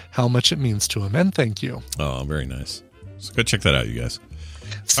know how much it means to him. And thank you. Oh, very nice. So go check that out, you guys.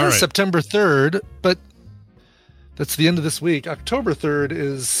 It says September 3rd, but that's the end of this week. October 3rd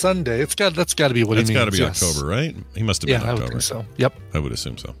is Sunday. That's got to be what he means. It's got to be October, right? He must have been October. I would think so. Yep. I would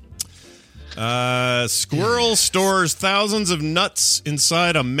assume so. Squirrel stores thousands of nuts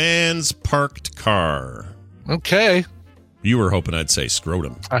inside a man's parked car. Okay. You were hoping I'd say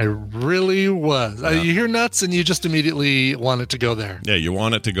scrotum. I really was. Yeah. You hear nuts and you just immediately want it to go there. Yeah, you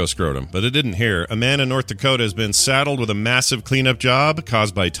want it to go scrotum, but it didn't here. A man in North Dakota has been saddled with a massive cleanup job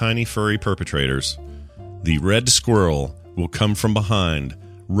caused by tiny furry perpetrators. The red squirrel will come from behind,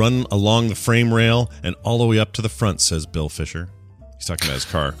 run along the frame rail, and all the way up to the front, says Bill Fisher. He's talking about his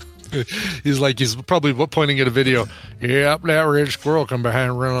car. He's probably pointing at a video. Yep, that red squirrel come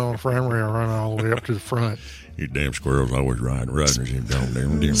behind, run on the frame rail, run all the way up to the front. You damn squirrels always riding.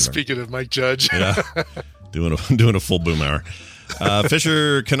 Speaking of Mike Judge. Yeah, doing a full boom hour.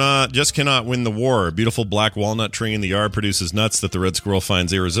 Fisher cannot win the war. A beautiful black walnut tree in the yard produces nuts that the red squirrel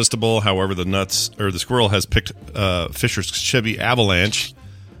finds irresistible. However, the squirrel has picked Fisher's Chevy Avalanche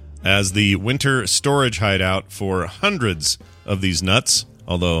as the winter storage hideout for hundreds of these nuts,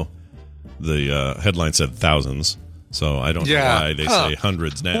 although the headline said thousands. So I don't know why they say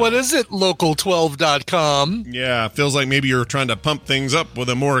hundreds now. What is it, local12.com? Yeah, feels like maybe you're trying to pump things up with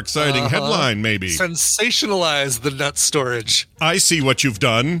a more exciting headline, maybe. Sensationalize the nut storage. I see what you've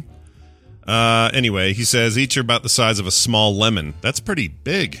done. Anyway, he says each are about the size of a small lemon. That's pretty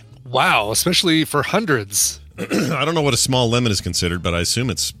big. Wow, especially for hundreds. I don't know what a small lemon is considered, but I assume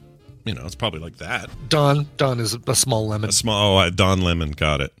it's probably like that. Don is a small lemon. Don Lemon,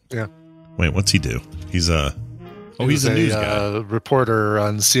 got it. Yeah. Wait, what's he do? He's a news guy. Reporter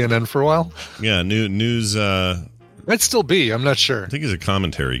on CNN for a while. Yeah, news. Might still be. I'm not sure. I think he's a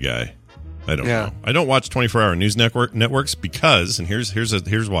commentary guy. I don't know. I don't watch 24-hour news networks because, and here's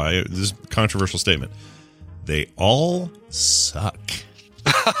why. This is a controversial statement. They all suck.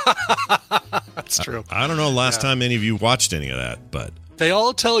 That's true. I don't know last time any of you watched any of that, but they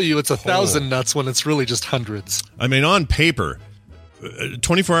all tell you it's 1,000 nuts when it's really just hundreds. I mean, on paper,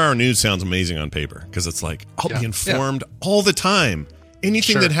 24-hour news sounds amazing on paper because it's like I'll be informed all the time.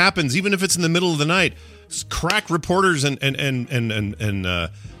 Anything that happens, even if it's in the middle of the night, crack reporters and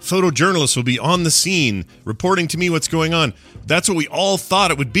photojournalists will be on the scene reporting to me what's going on. That's what we all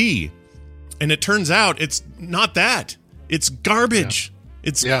thought it would be, and it turns out it's not that. It's garbage.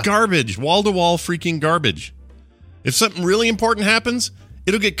 It's garbage, wall-to-wall freaking garbage. If something really important happens,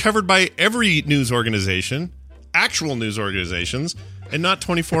 it'll get covered by every news organization, actual news organizations, and not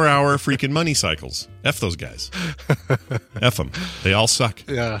 24-hour freaking money cycles. F those guys. F them. They all suck.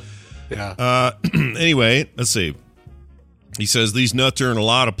 Yeah. Anyway, let's see. He says these nuts are in a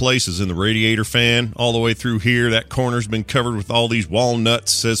lot of places in the radiator fan, all the way through here. That corner's been covered with all these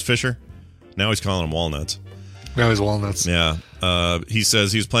walnuts, says Fisher. Now he's calling them walnuts. Now he's walnuts. Yeah. He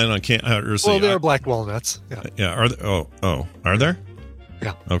says he's planning on they're black walnuts. Yeah. Yeah. Are there? Are there?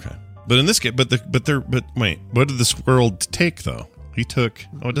 Yeah. Okay. But in this case, but wait, what did the squirrel take though? He took.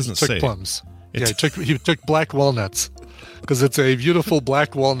 Oh, it doesn't say. Plums. He took black walnuts because it's a beautiful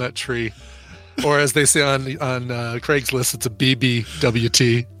black walnut tree, or as they say on Craigslist, it's a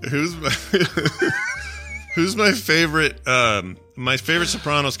BBWT. Who's my favorite? My favorite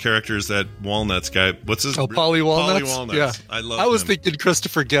Sopranos character is that Walnuts guy. What's his? Paulie Walnuts. Paulie Walnuts. Yeah, I love. I was him. thinking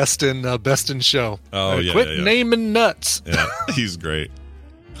Christopher Guest in Best in Show. Oh yeah, quit naming nuts. Yeah, he's great.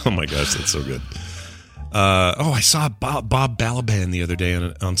 Oh my gosh, that's so good. I saw Bob Balaban the other day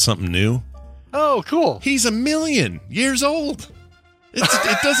on something new. Oh, cool. He's 1,000,000 years old.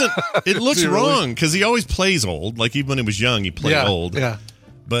 It doesn't. It looks wrong because he always plays old. Like even when he was young, he played old. Yeah.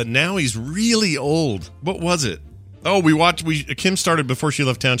 But now he's really old. What was it? Oh, Kim started before she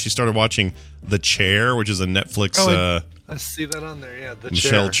left town. She started watching The Chair, which is a Netflix. I see that on there. Yeah, The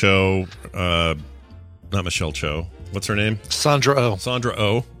Michelle Chair. Cho, not Michelle Cho. What's her name? Sandra Oh. Sandra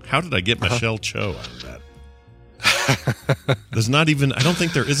Oh. How did I get Michelle Cho out of that? There's not even. I don't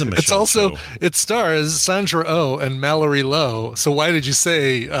think there is a Michelle. It's also Cho. It stars Sandra Oh and Mallory Lowe. So why did you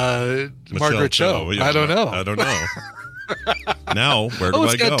say Margaret Cho? Yeah, I don't know. I don't know. Now, where do I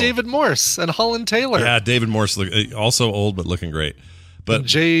go? It's got David Morse and Holland Taylor. Yeah, David Morse, also old but looking great. But and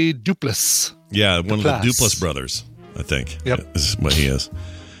Jay Duplass. Yeah, one of the Duplass brothers, I think. Yep, is what he is.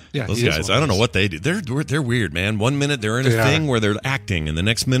 Yeah, those guys. I don't know what they do. They're weird, man. One minute they're in a thing where they're acting, and the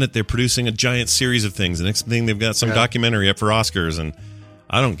next minute they're producing a giant series of things. The next thing they've got some documentary up for Oscars, and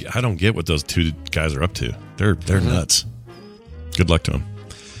I don't get what those two guys are up to. They're nuts. Good luck to them.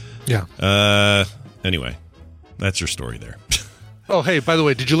 Yeah. Anyway, that's your story there. Oh, hey, by the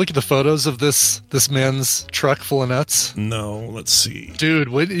way, did you look at the photos of this man's truck full of nuts? No, let's see. Dude,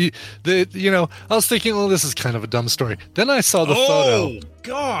 I was thinking, well, this is kind of a dumb story. Then I saw the photo. Oh,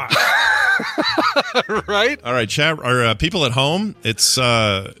 God. Right? All right, chat, or people at home, it's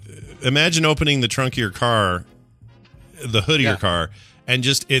imagine opening the trunk of your car, the hood of your car, and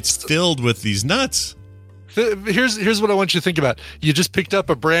just it's filled with these nuts. Here's what I want you to think about. You just picked up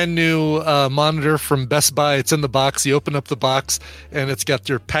a brand new monitor from Best Buy. It's in the box. You open up the box, and it's got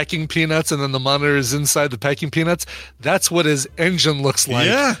your packing peanuts, and then the monitor is inside the packing peanuts. That's what his engine looks like.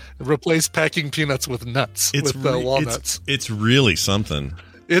 Yeah. Replace packing peanuts with nuts, with walnuts. It's really something.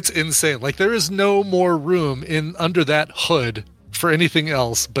 It's insane. Like, there is no more room under that hood for anything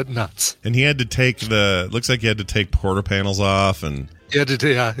else but nuts. And he had to take looks like he had to take quarter panels off and...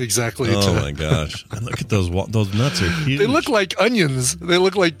 Yeah, exactly. Oh my gosh! And look at those nuts are huge. They look like onions. They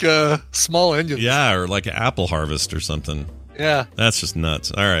look like small onions. Yeah, or like an apple harvest or something. Yeah, that's just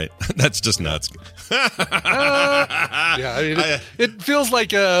nuts. All right, that's just nuts. Yeah, I mean, it feels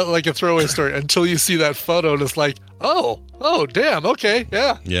like a throwaway story until you see that photo and it's like, oh, damn, okay,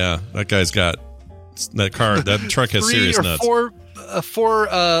 yeah. Yeah, that guy's got that car. That truck has serious nuts. Four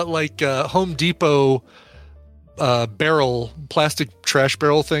Home Depot. Plastic trash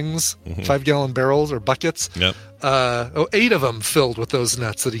barrel things, 5-gallon barrels or buckets. Yep. 8 of them filled with those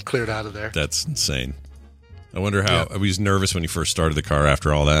nuts that he cleared out of there. That's insane. I wonder how he was nervous when he first started the car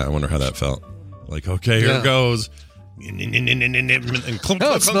after all that. I wonder how that felt. Like, okay, here it goes.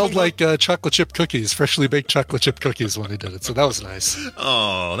 It smelled like chocolate chip cookies, freshly baked chocolate chip cookies when he did it. So that was nice.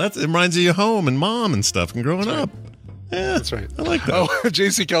 Oh, it reminds you of home and mom and stuff and growing up. Yeah, that's right. I like that. Oh,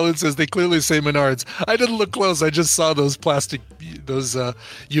 JC Calhoun says they clearly say Menards. I didn't look close. I just saw those plastic,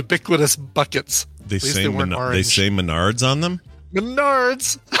 ubiquitous buckets. They say Menards on them?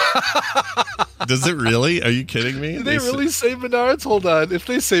 Menards. Does it really? Are you kidding me? Do they really say Menards? Hold on. If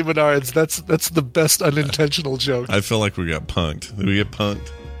they say Menards, that's the best unintentional joke. I feel like we got punked. Did we get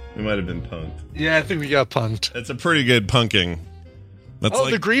punked? We might have been punked. Yeah, I think we got punked. It's a pretty good punking.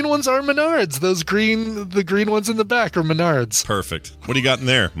 The green ones are Menards. The green ones in the back are Menards. Perfect. What do you got in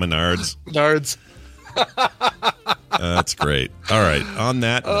there? Menards. Menards. That's great. All right. On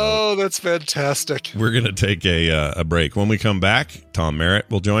that note, that's fantastic. We're going to take a break. When we come back, Tom Merritt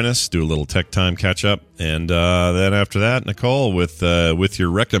will join us, do a little tech time catch up, and then after that, Nicole with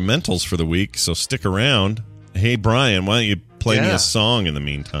your recommendals for the week. So stick around. Hey, Brian, why don't you play me a song in the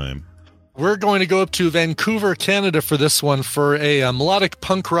meantime? We're going to go up to Vancouver, Canada for this one for a melodic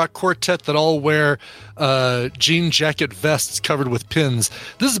punk rock quartet that all wear jean jacket vests covered with pins.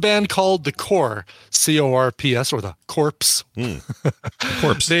 This is a band called The Corps, C-O-R-P-S, or The Corpse.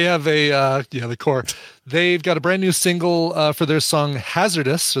 Corpse. They have The Corps. They've got a brand new single for their song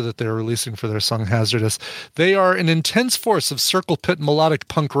Hazardous, so that they're releasing for their song Hazardous. They are an intense force of circle pit melodic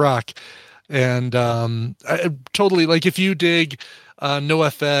punk rock. And totally, like, if you dig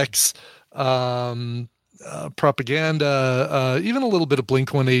NoFX, Propaganda, even a little bit of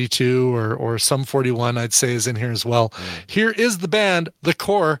Blink-182 or Sum 41, I'd say, is in here as well. Here is the band, The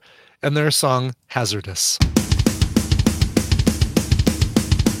Corps, and their song Hazardous.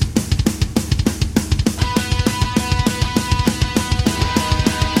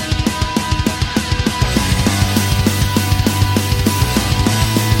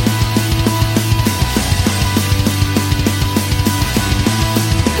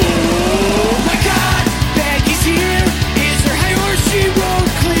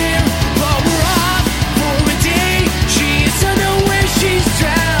 She's unaware she's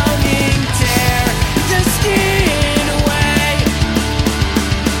drowning. Tear the skin.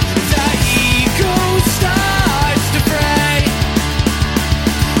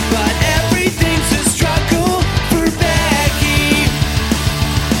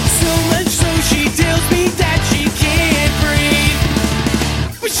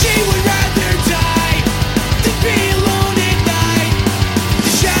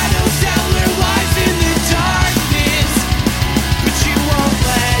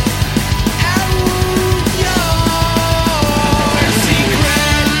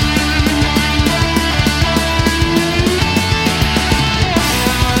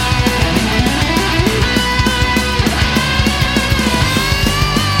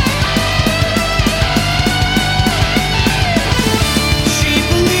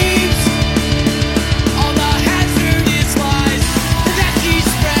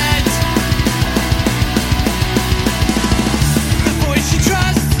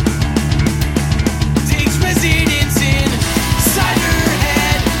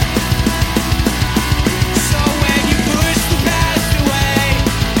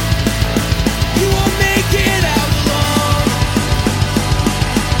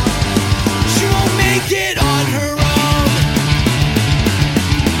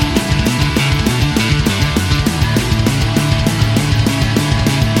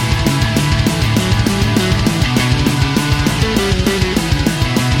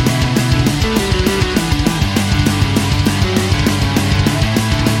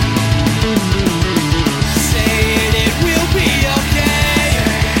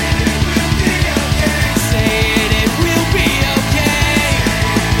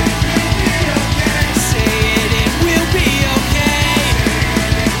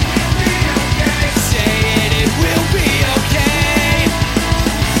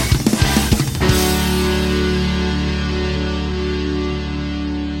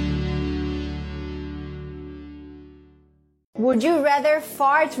 Would you rather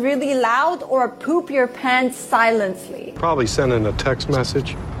fart really loud or poop your pants silently? Probably sending a text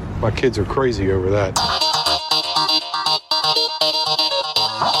message. My kids are crazy over that.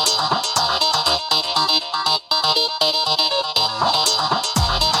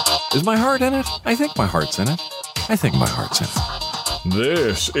 Is my heart in it? I think my heart's in it. I think my heart's in it.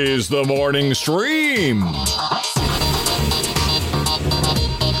 This is the morning stream.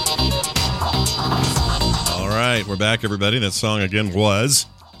 All right, we're back, everybody. That song again was...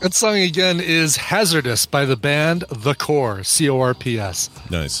 That song again is Hazardous by the band The Core, C-O-R-P-S.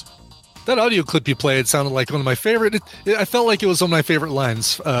 Nice. That audio clip you played sounded like one of my favorite... I felt like it was one of my favorite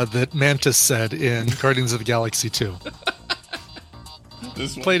lines that Mantis said in Guardians of the Galaxy 2.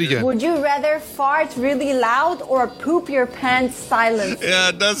 Play it again. Would you rather fart really loud or poop your pants silently? Yeah,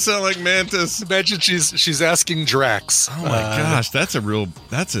 it does sound like Mantis. Imagine she's asking Drax. Oh my gosh, that's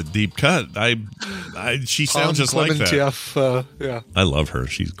a deep cut. She sounds just like that. Yeah. I love her.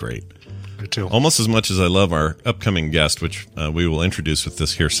 She's great. Me too. Almost as much as I love our upcoming guest, which we will introduce with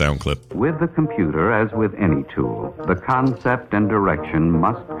this here sound clip. With the computer, as with any tool, the concept and direction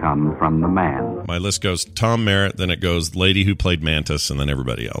must come from the man. My list goes Tom Merritt, then it goes lady who played Mantis, and then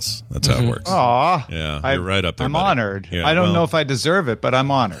everybody else. That's how it works. Aw. Yeah, you're right up there, I'm buddy. honored. Yeah, I don't know if I deserve it, but I'm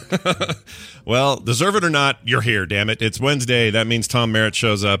honored. Well, deserve it or not, you're here, damn it. It's Wednesday. That means Tom Merritt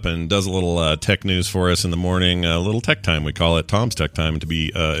shows up and does a little tech news for us in the morning. A little tech time, we call it. Tom's Tech Time, to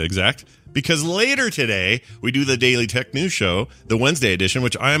be exact. Because later today, we do the Daily Tech News Show, the Wednesday edition,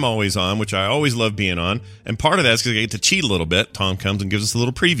 which I'm always on, which I always love being on. And part of that is because I get to cheat a little bit. Tom comes and gives us a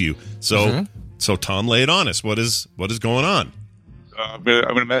little preview. So Tom, lay it on us. What is going on? I'm going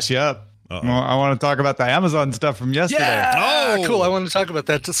to mess you up. Well, I want to talk about the Amazon stuff from yesterday. Yeah! Oh, cool. I want to talk about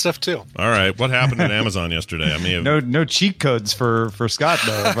that stuff too. All right. What happened at Amazon yesterday? I may have... No cheat codes for Scott,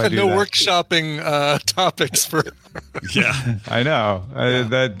 though, if I do no that. workshopping topics for... Yeah. I know.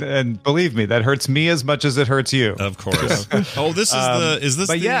 And believe me, that hurts me as much as it hurts you. Of course. This is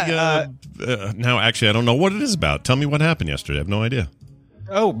now, actually, I don't know what it is about. Tell me what happened yesterday. I have no idea.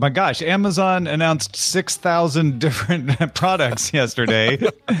 Oh my gosh! Amazon announced 6,000 different products yesterday,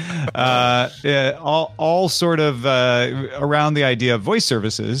 all sort of around the idea of voice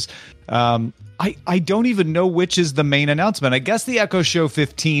services. I don't even know which is the main announcement. I guess the Echo Show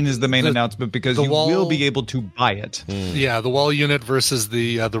 15 is the main announcement because you will be able to buy it. Yeah, the wall unit versus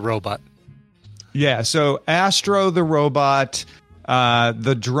the robot. Yeah, so Astro the robot,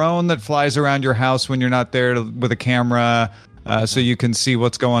 the drone that flies around your house when you're not there with a camera. So you can see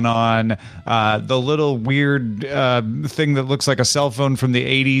what's going on. The little weird thing that looks like a cell phone from the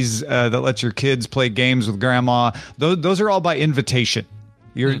 80s that lets your kids play games with grandma. Those are all by invitation.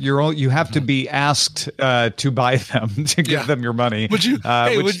 You have to be asked to buy them to give them your money. Would you?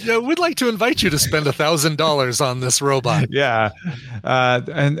 We'd like to invite you to spend $1,000 on this robot. Yeah,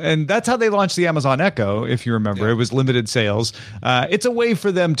 and that's how they launched the Amazon Echo. If you remember, it was limited sales. It's a way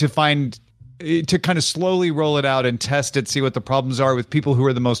for them to kind of slowly roll it out and test it, see what the problems are with people who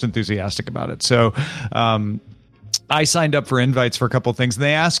are the most enthusiastic about it. So I signed up for invites for a couple things. And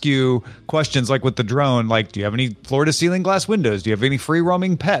they ask you questions like with the drone, like, do you have any floor-to-ceiling glass windows? Do you have any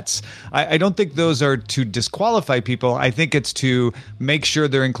free-roaming pets? I don't think those are to disqualify people. I think it's to make sure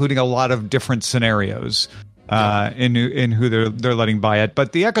they're including a lot of different scenarios in who they're letting buy it.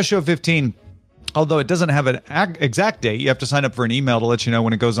 But the Echo Show 15... although it doesn't have an exact date, you have to sign up for an email to let you know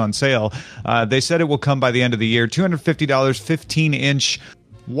when it goes on sale. They said it will come by the end of the year. $250, 15-inch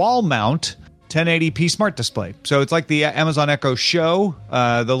wall mount, 1080p smart display. So it's like the Amazon Echo Show,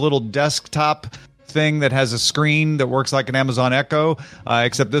 the little desktop thing that has a screen that works like an Amazon Echo,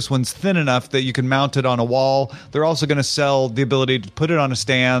 except this one's thin enough that you can mount it on a wall. They're also going to sell the ability to put it on a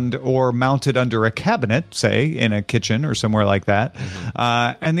stand or mount it under a cabinet, say in a kitchen or somewhere like that.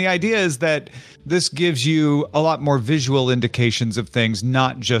 And the idea is that this gives you a lot more visual indications of things,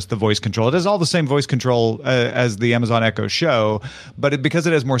 not just the voice control. It has all the same voice control as the Amazon Echo Show, but because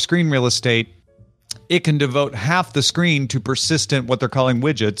it has more screen real estate, it can devote half the screen to persistent, what they're calling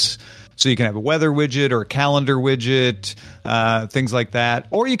widgets. So you can have a weather widget or a calendar widget, things like that.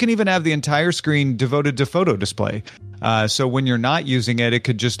 Or you can even have the entire screen devoted to photo display. So when you're not using it, it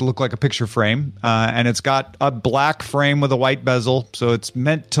could just look like a picture frame. And it's got a black frame with a white bezel. So it's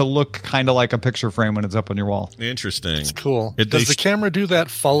meant to look kind of like a picture frame when it's up on your wall. Interesting. It's cool. Does the camera do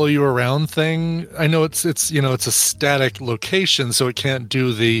that follow you around thing? I know it's a static location, so it can't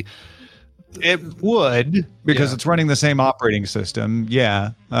do the It would, because it's running the same operating system.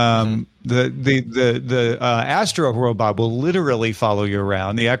 Yeah. The Astro robot will literally follow you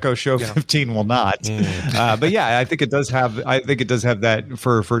around. The Echo Show 15 will not. But yeah, I think it does have that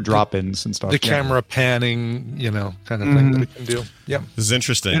for drop-ins and stuff. The camera panning, kind of thing that it can do. Yeah. This is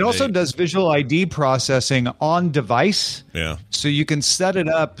interesting. It also does visual ID processing on device. Yeah. So you can set it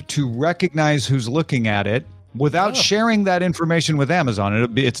up to recognize who's looking at it without sharing that information with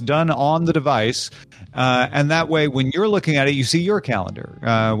Amazon. It's done on the device. And that way, when you're looking at it, you see your calendar.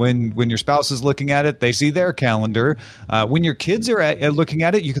 When your spouse is looking at it, they see their calendar. When your kids are looking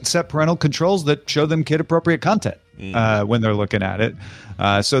at it, you can set parental controls that show them kid-appropriate content when they're looking at it.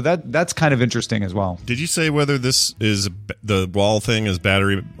 So that's kind of interesting as well. Did you say whether this is the wall thing is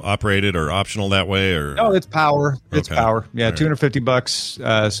battery operated or optional that way? Or no, it's power. It's power. Yeah, right.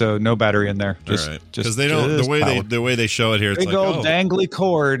 $250. So no battery in there. Just because they don't the way they show it here. It's big like old dangly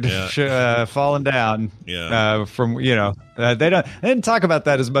cord falling down. Yeah. From they didn't talk about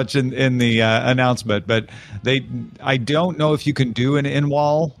that as much in the announcement, but I don't know if you can do an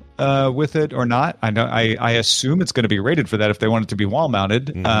in-wall with it or not. I assume it's going to be rated for that if they want it to be wall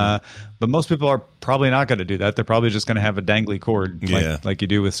mounted. But most people are probably not going to do that. They're probably just going to have a dangly cord like you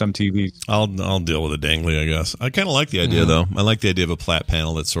do with some TVs. I'll deal with a dangly, I guess. I kind of like the idea though. I like the idea of a flat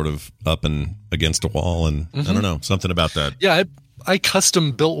panel that's sort of up and against a wall, and I don't know, something about that. Yeah, I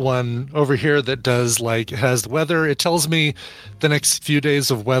custom built one over here that does it has weather. It tells me the next few days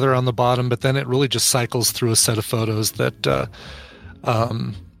of weather on the bottom, but then it really just cycles through a set of photos that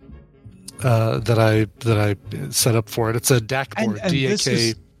I set up for it. It's a DAC board,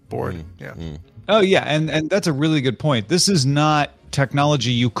 DAK board. Yeah. Oh yeah, and that's a really good point. This is not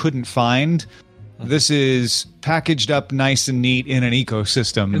technology you couldn't find. This is packaged up nice and neat in an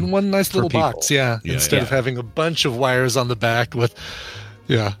ecosystem. In one nice little box, instead of having a bunch of wires on the back with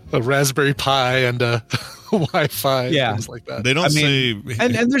a Raspberry Pi and a Wi-Fi, things like that. They don't say...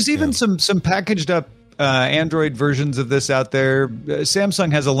 And there's even some packaged up Android versions of this out there.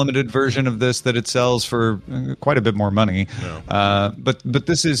 Samsung has a limited version of this that it sells for quite a bit more money. But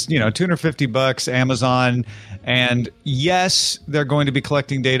this is $250 Amazon, and yes, they're going to be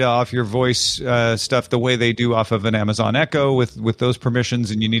collecting data off your voice stuff the way they do off of an Amazon Echo with those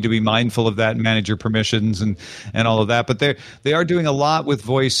permissions, and you need to be mindful of that and manage your permissions and all of that. But they are doing a lot with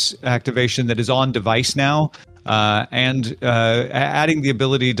voice activation that is on device now. And adding the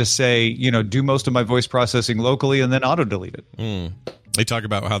ability to say, do most of my voice processing locally and then auto delete it. They talk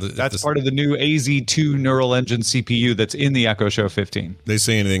about how that's part of the new AZ2 neural engine CPU that's in the Echo Show 15. They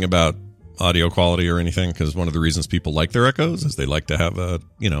say anything about audio quality or anything? Because one of the reasons people like their Echoes is they like to have a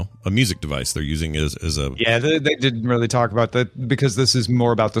music device they're using as a they didn't really talk about that because this is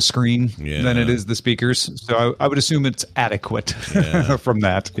more about the screen than it is the speakers. So I would assume it's adequate from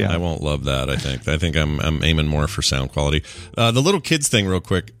that. I won't love that. I think I'm aiming more for sound quality. The little kids thing, real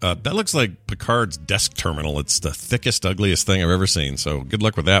quick. That looks like Picard's desk terminal. It's the thickest, ugliest thing I've ever seen. So good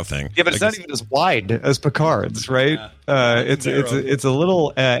luck with that thing. Yeah, but it's not even as wide as Picard's, right? It's a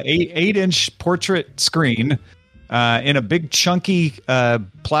little 8-inch portrait screen in a big chunky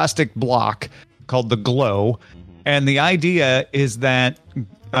plastic block called the Glow, and the idea is that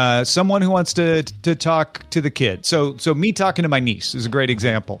someone who wants to talk to the kid. So me talking to my niece is a great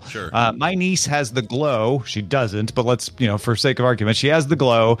example. Sure. My niece has the Glow. She doesn't, but let's for sake of argument, she has the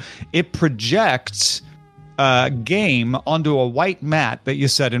Glow. It projects a game onto a white mat that you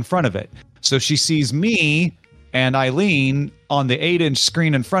set in front of it. So she sees me and Eileen on the 8-inch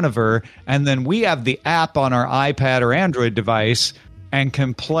screen in front of her, and then we have the app on our iPad or Android device and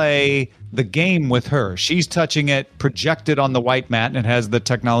can play the game with her. She's touching it, projected on the white mat, and it has the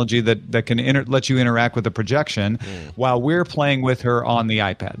technology that can let you interact with the projection while we're playing with her on the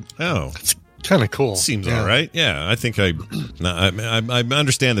iPad. Oh, that's kind of cool. Seems all right. Yeah, I think I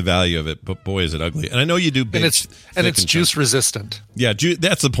understand the value of it, but boy, is it ugly. And I know you do big, and it's juice resistant. Yeah,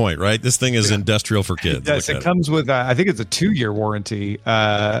 that's the point, right? This thing is industrial for kids. Yes, it comes with I think it's a 2-year warranty.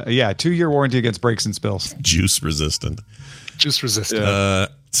 2-year warranty against breaks and spills. Juice resistant.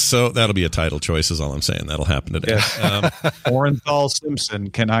 So that'll be a title choice, is all I'm saying. That'll happen today. Yes. Orenthal Simpson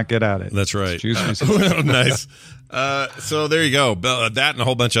cannot get at it. That's right. Nice. So there you go. That and a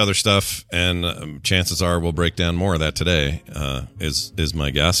whole bunch of other stuff, and chances are we'll break down more of that today. Is my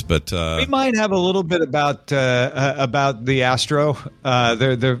guess, but we might have a little bit about the Astro.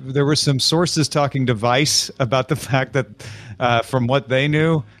 There were some sources talking to Vice about the fact that from what they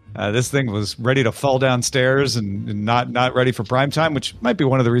knew, this thing was ready to fall downstairs and not ready for prime time, which might be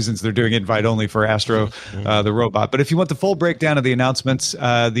one of the reasons they're doing invite only for Astro, the robot. But if you want the full breakdown of the announcements,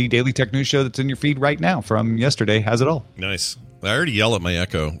 the Daily Tech News Show that's in your feed right now from yesterday has it all. Nice. I already yell at my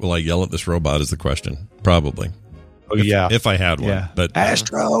Echo. Will I yell at this robot is the question. Probably. Oh, yeah. If I had one. Yeah. But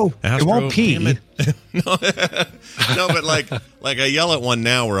Astro. It won't pee. Damn it. No, but like I yell at one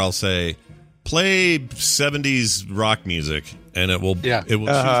now where I'll say, play 70s rock music, and it will choose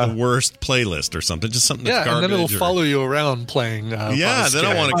the worst playlist or something. Just something that's garbage. And then it'll follow you around playing. Then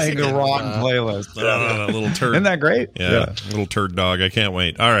I want to playing the wrong playlist. Little turd. Isn't that great? Yeah, little turd dog. I can't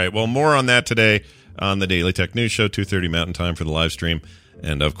wait. All right. Well, more on that today on the Daily Tech News Show, 2:30 Mountain Time for the live stream.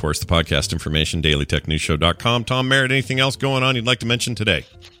 And, of course, the podcast information, dailytechnewsshow.com. Tom Merritt, anything else going on you'd like to mention today?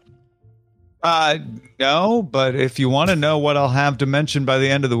 No, but if you want to know what I'll have to mention by the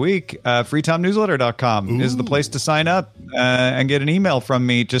end of the week, freetomnewsletter.com is the place to sign up and get an email from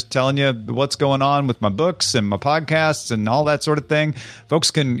me just telling you what's going on with my books and my podcasts and all that sort of thing. Folks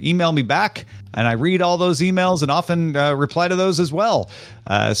can email me back, and I read all those emails and often reply to those as well.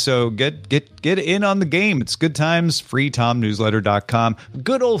 So get in on the game. It's good times, freetomnewsletter.com.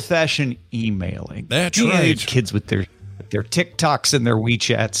 Good old-fashioned emailing. That's right. Kids with their TikToks and their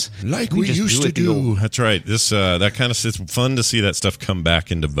WeChats, like we used to do. That's right. This that kind of, it's fun to see that stuff come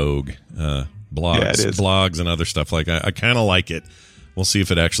back into vogue. Blogs and other stuff. Like I kind of like it. We'll see if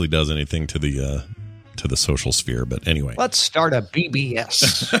it actually does anything to the social sphere. But anyway, let's start a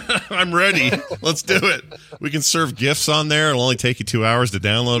BBS. I'm ready. Let's do it. We can serve GIFs on there. It'll only take you 2 hours to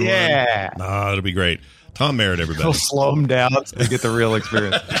download one. Yeah, it'll be great. Tom Merritt, everybody. We'll slow them down so they get the real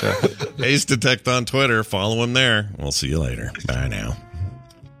experience. Ace Detect on Twitter. Follow him there. We'll see you later. Bye now.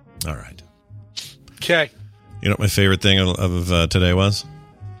 All right. Okay. You know what my favorite thing of today was?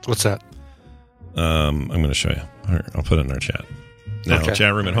 What's that? I'm going to show you. I'll put it in our chat. Now,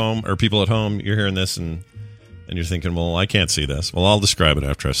 chat room at home, or people at home, you're hearing this and you're thinking, well, I can't see this. Well, I'll describe it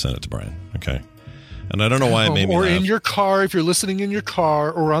after I've sent it to Brian. Okay. And I don't know why it made me laugh. In your car, if you're listening in your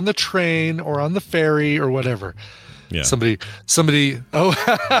car, or on the train, or on the ferry, or whatever. Yeah. Somebody. Oh,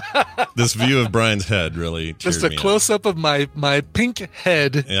 this view of Brian's head really. Just a close up of my pink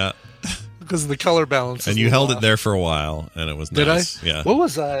head. Yeah. Because of the color balance. And you held it there for a while, and it was nice. Did I? Yeah. What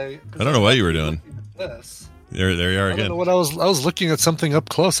was I? I don't know what you were doing. This. There you are again. I don't know what I was looking at something up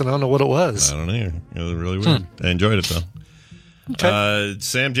close, and I don't know what it was. I don't know. It was really weird. I enjoyed it though. Okay.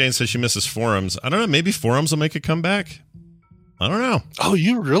 Sam Jane says she misses forums. I don't know. Maybe forums will make it come back. I don't know. Oh,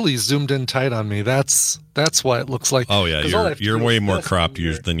 you really zoomed in tight on me. That's why it looks like. Oh yeah, you're way more cropped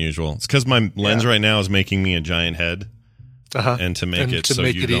than usual. It's because my lens right now is making me a giant head, and to make it so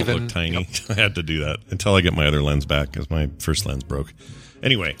you don't look tiny, I had to do that until I get my other lens back because my first lens broke.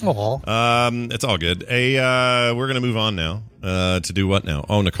 Anyway, it's all good. We're gonna move on now. To do what now?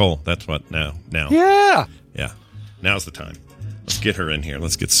 Oh, Nicole. That's what now. Yeah. Now's the time. Let's get her in here.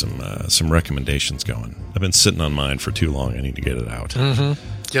 Let's get some recommendations going. I've been sitting on mine for too long. I need to get it out. Mm-hmm.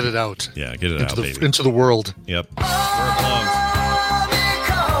 Get it out. Yeah, get it out, baby. Into the world. Yep. Where it belongs.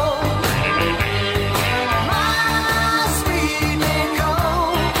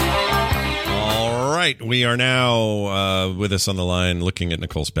 All right. We are now with us on the line looking at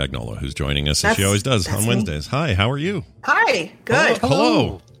Nicole Spagnola, who's joining us, as she always does on Wednesdays. Hi, how are you? Hi, good.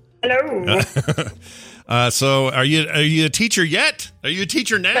 Hello. Hello. So are you a teacher yet? Are you a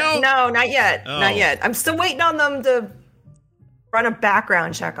teacher now? No, not yet. Oh. Not yet. I'm still waiting on them to run a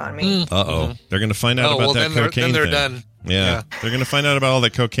background check on me. Uh-oh. They're going to find out about that cocaine then they're thing. done. Yeah. They're going to find out about all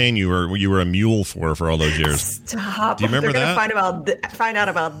that cocaine you were a mule for all those years. Stop. Do you remember they're that? Going to find out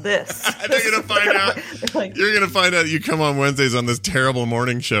about this. They're going to find out. You're going to find out you come on Wednesdays on this terrible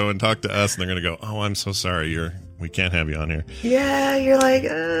morning show and talk to us, and they're going to go, "Oh, I'm so sorry. We can't have you on here." Yeah, you're like,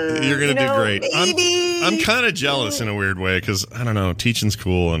 you're going to do great. Maybe. I'm kind of jealous in a weird way because, I don't know, teaching's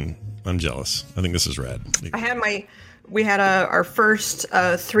cool, and I'm jealous. I think this is rad. We had our first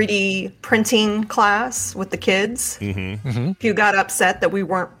 3D printing class with the kids. Mm-hmm. You got upset that we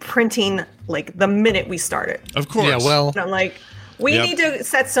weren't printing like the minute we started. Of course. Yeah, well. And I'm like, we need to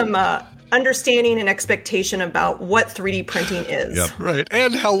set some understanding and expectation about what 3D printing is. Yep. Right.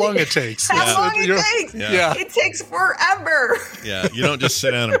 And how long it takes. How long it takes. Yeah. It takes forever. Yeah. You don't just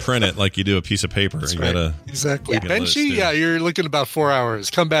sit down and print it like you do a piece of paper. That's you right. gotta Exactly. you gotta Benchy? Yeah, you're looking about 4 hours.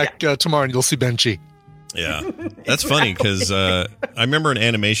 Come back tomorrow and you'll see Benchy. Yeah, that's funny because I remember an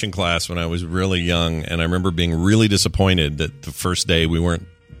animation class when I was really young, and I remember being really disappointed that the first day we weren't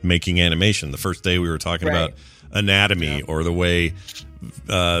making animation. The first day we were talking about anatomy or the way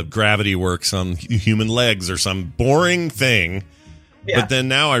gravity works on human legs or some boring thing. Yeah. But then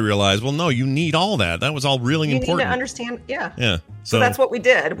now I realize, well, no, you need all that. That was all really important. You need to understand. Yeah. Yeah. So that's what we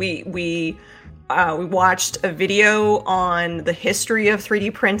did. We watched a video on the history of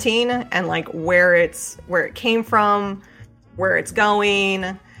 3D printing and like where it came from, where it's going,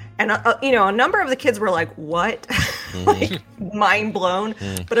 and a number of the kids were like, "What?" like mind blown.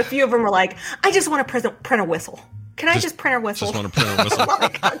 But a few of them were like, I just want to print a whistle. Can I just print a whistle? Just want to print a whistle. Oh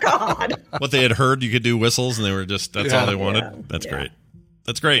my God. What they had heard, you could do whistles, and they were that's all they wanted. Yeah. That's great.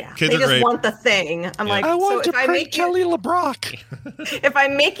 That's great. Yeah. Kids they are just great. want the thing. I'm like, I want so to if I print make Kelly LeBrock. if I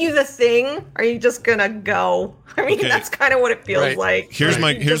make you the thing, are you just gonna go? I mean, that's kind of what it feels like. Here's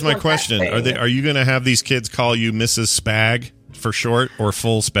my question: thing. Are you going to have these kids call you Mrs. Spag for short, or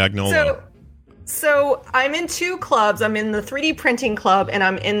full Spagnola? So I'm in two clubs. I'm in the 3D printing club, and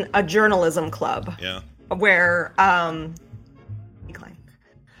I'm in a journalism club. Yeah. Where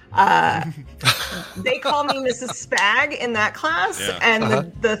they call me Mrs. Spag in that class,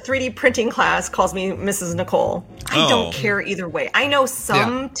 and the 3D printing class calls me Mrs. Nicole. I don't care either way. I know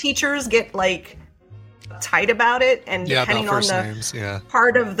some teachers get like tight about it, and depending on the names,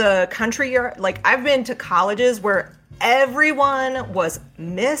 part of the country you're like, I've been to colleges where everyone was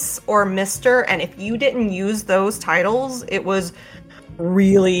Miss or Mr., and if you didn't use those titles, it was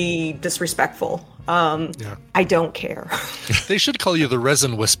really disrespectful. I don't care. They should call you the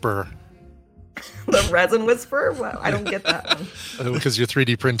Resin Whisperer. The Resin Whisperer? Well, I don't get that one. Because you're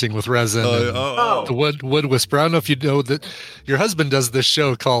 3D printing with resin. Oh. The wood Whisperer. I don't know if you know that your husband does this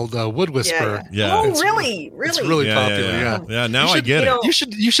show called Wood Whisperer. Yeah. Oh, really? It's really popular. Yeah. Now I get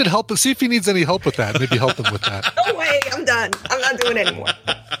it. You should help. See if he needs any help with that. Maybe help him with that. No way. I'm done. I'm not doing it anymore.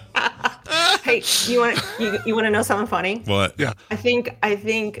 Hey, you want to know something funny? What? Yeah. I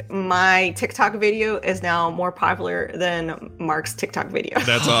think my TikTok video is now more popular than Mark's TikTok video.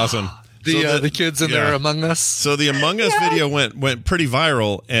 That's awesome. The kids in there Among Us. So the Among Us video went pretty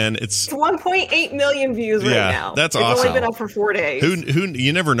viral, and it's 1.8 million views right now. That's it's awesome. It's only been up for 4 days. Who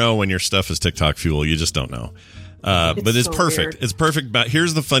you never know when your stuff is TikTok fuel. You just don't know. But it's so perfect. weird. It's perfect. But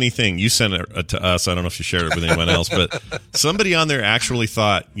here's the funny thing: you sent it to us. I don't know if you shared it with anyone else, but somebody on there actually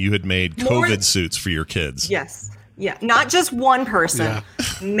thought you had made COVID suits for your kids. Yes. Yeah, not just one person,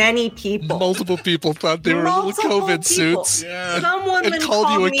 many people. Multiple people thought they were little COVID suits. Yeah. Some woman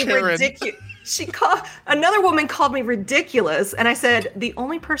called me ridiculous. Another woman called me ridiculous, and I said, the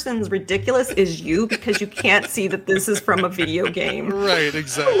only person's ridiculous is you because you can't see that this is from a video game. Right,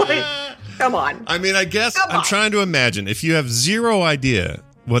 exactly. Come on. I mean, I guess I'm trying to imagine if you have zero idea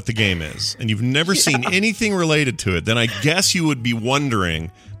what the game is and you've never seen anything related to it, then I guess you would be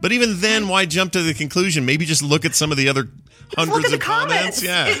wondering. But even then, why jump to the conclusion? Maybe just look at some of the other hundreds of comments.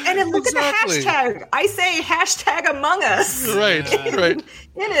 Yeah. Look at the hashtag. I say hashtag Among Us. Right. In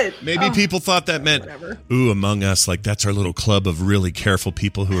it. Maybe people thought that meant, ooh, Among Us, like that's our little club of really careful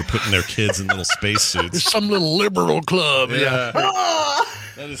people who are putting their kids in little space suits. Some little liberal club. Yeah.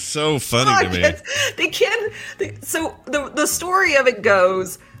 That is so funny to me. So the story of it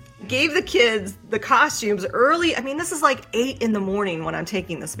goes, gave the kids the costumes early. I mean, this is like 8 a.m. when I'm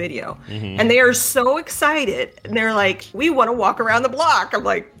taking this video. Mm-hmm. And they are so excited. And they're like, we want to walk around the block. I'm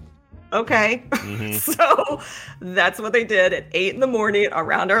like, okay. Mm-hmm. So that's what they did at 8 a.m.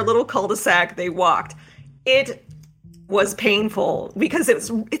 around our little cul-de-sac. They walked. It was painful because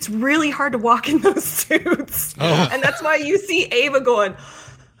it's really hard to walk in those suits. Oh. And that's why you see Ava going,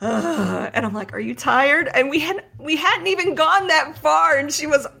 and I'm like, are you tired? And we hadn't even gone that far, and she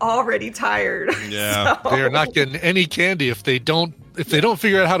was already tired. Yeah, they are not getting any candy if they don't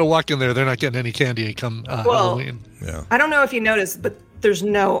figure out how to walk in there. They're not getting any candy come Halloween. Yeah, I don't know if you noticed, but there's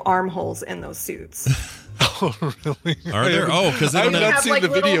no armholes in those suits. Oh, really? Are there? Oh, because I have not seen the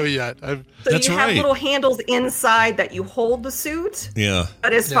video yet. That's you right. have little handles inside that you hold the suit. Yeah.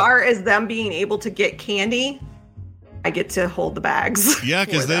 But as far as them being able to get candy, I get to hold the bags. Yeah,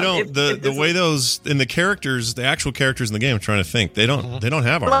 because they don't the way those in the characters, the actual characters in the game. I'm trying to think. They don't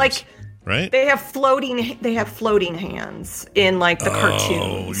have arms, like, right? They have floating hands in like the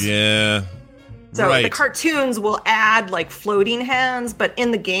cartoons. Oh yeah. So the cartoons will add like floating hands, but in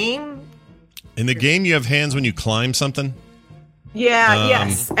the game. In the game, you have hands when you climb something. Yeah.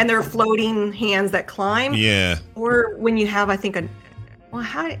 Yes, and they're floating hands that climb. Yeah. Or when you have, I think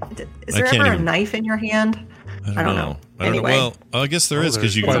is there ever a knife in your hand? I don't know. Anyway. Well, I guess there is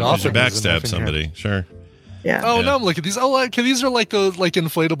because you can backstab somebody. Sure. Yeah. Oh, now I'm looking at these. Oh, these are like those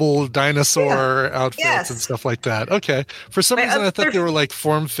inflatable dinosaur outfits and stuff like that. Okay. For some reason, I thought they were like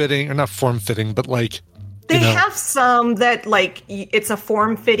form-fitting, or not form-fitting, but like. They have some that like it's a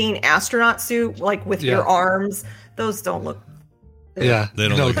form-fitting astronaut suit, like with your arms. Those don't look. Yeah. They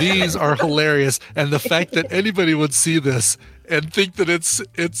don't. No, these are hilarious, and the fact that anybody would see this and think that it's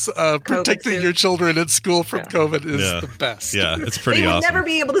protecting your children at school from COVID is the best. Yeah, it's pretty awesome. They would awesome. never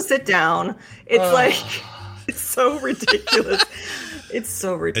be able to sit down. It's like, it's so ridiculous. It's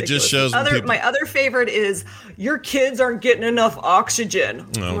so ridiculous. It just shows my other favorite is your kids aren't getting enough oxygen.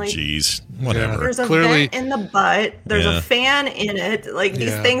 Oh, jeez. Whatever. There's a vent in the butt. There's a fan in it. Like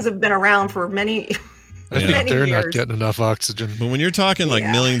these things have been around for many. I think they're not getting enough oxygen. But when you're talking like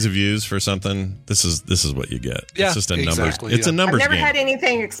millions of views for something, this is what you get. Yeah, it's just a numbers. exactly, It's a numbers I've never game. had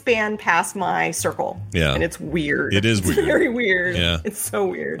anything expand past my circle. Yeah. And it's weird. It is It's weird. very weird. Yeah. It's so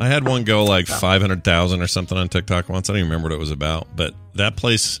weird. I had one go like 500,000 or something on TikTok once. I don't even remember what it was about. But that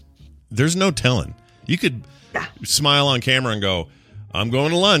place, there's no telling. You could smile on camera and go, I'm going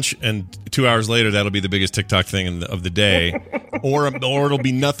to lunch, and 2 hours later, that'll be the biggest TikTok thing of the day, or it'll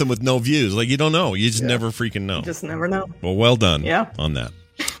be nothing with no views. Like, you don't know. You just never freaking know. You just never know. Well done on that.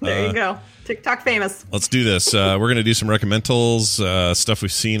 There you go. TikTok famous. Let's do this. We're going to do some recommendals, stuff we've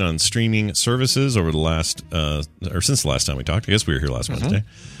seen on streaming services over the last, or since the last time we talked. I guess we were here last Wednesday.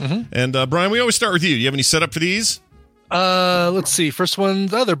 And Brian, we always start with you. Do you have any setup for these? Let's see. First one,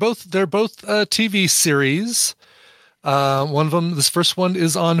 they're both TV series. One of them, this first one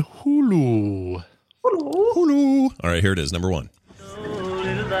is on Hulu. Hulu. All right, here it is. Number one.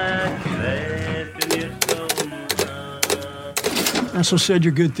 Russell said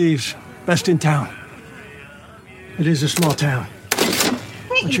you're good thieves. Best in town. It is a small town. Hey,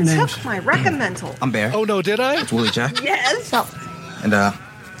 What's your you name? took my recommendal. I'm Bear. Oh, no, did I? It's Willie Jack. Yes. And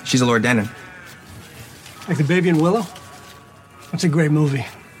she's a Lord Denon. Like The Baby and Willow? That's a great movie.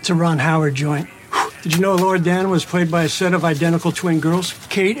 It's a Ron Howard joint. Did you know Lord Dan was played by a set of identical twin girls?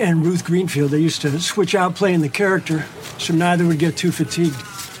 Kate and Ruth Greenfield. They used to switch out playing the character, so neither would get too fatigued.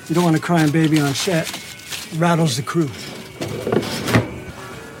 You don't want a crying baby on set. It rattles the crew.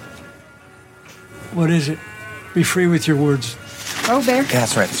 What is it? Be free with your words. Oh, Bear? Yeah,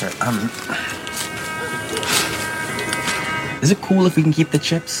 that's right, Is it cool if we can keep the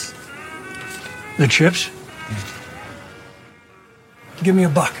chips? The chips? Give me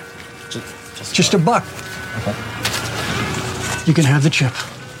 $1. Just $1. Okay. You can have the chip.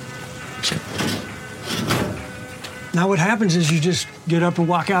 Now what happens is you just get up and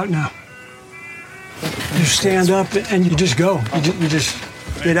walk out now. You stand up and you just go. You just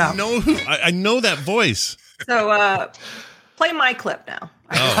get out. I know that voice. So, play my clip now.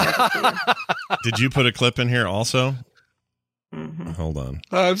 Oh. Did you put a clip in here also? Hold on.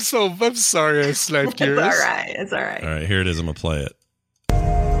 I'm sorry I sniped yours. It's all right. All right, here it is. I'm going to play it.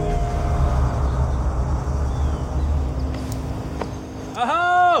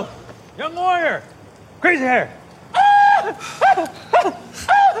 Oh, young warrior, crazy hair.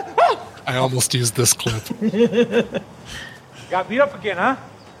 I almost used this clip. Got beat up again, huh?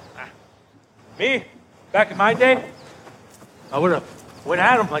 Me, back in my day, I would have went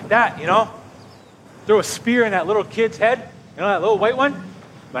at him like that, you know? Throw a spear in that little kid's head, you know, that little white one.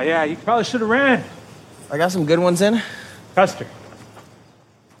 But yeah, you probably should have ran. I got some good ones in.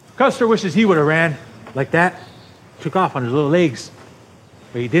 Custer wishes he would have ran like that, took off on his little legs.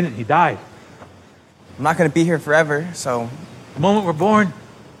 But he didn't, he died. I'm not gonna be here forever, so... The moment we're born,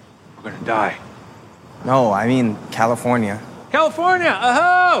 we're gonna die. No, I mean California. California,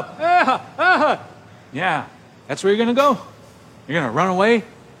 yeah, that's where you're gonna go. You're gonna run away,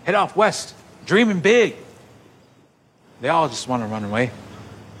 head off west, dreaming big. They all just wanna run away.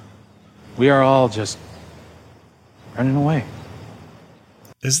 We are all just running away.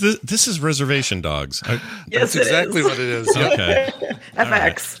 This is Reservation Dogs? Yes, that's exactly what it is. Okay.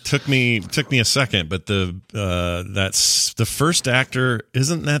 FX. Right. Took me a second, but that's the first actor.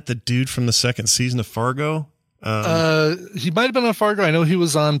 Isn't that the dude from the second season of Fargo? He might have been on Fargo. I know he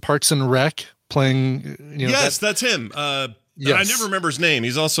was on Parks and Rec playing. Yes, that's him. Yes. I never remember his name.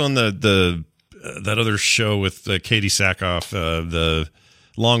 He's also on the that other show with Katie Sackhoff, the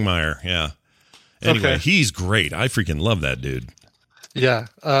Longmire. Yeah. Anyway, He's great. I freaking love that dude. Yeah,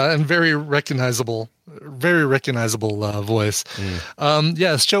 and very recognizable voice.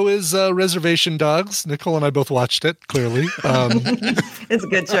 This show is Reservation Dogs. Nicole and I both watched it, clearly. It's a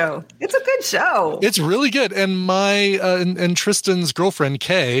good show. It's really good. And my and Tristan's girlfriend,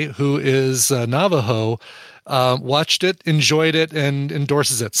 Kay, who is Navajo, watched it, enjoyed it, and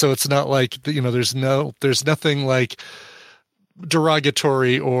endorses it. So it's not like, there's nothing like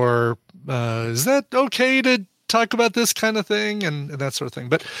derogatory or is that okay to talk about this kind of thing and that sort of thing.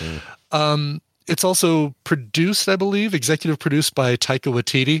 But it's also produced, I believe, executive produced by Taika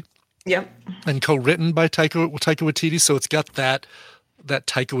Waititi. Yep. And co-written by Taika Waititi. So it's got that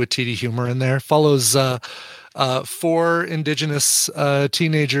Taika Waititi humor in there. Follows 4 indigenous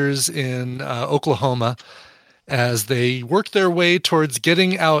teenagers in Oklahoma as they work their way towards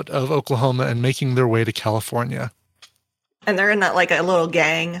getting out of Oklahoma and making their way to California. And they're in that like a little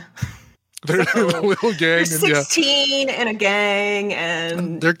gang. They're the Will gang. They're 16 in a gang,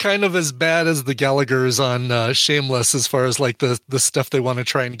 and they're kind of as bad as the Gallaghers on Shameless as far as like the stuff they want to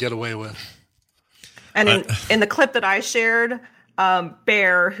try and get away with. And in the clip that I shared,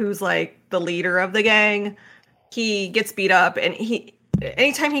 Bear, who's like the leader of the gang, he gets beat up, and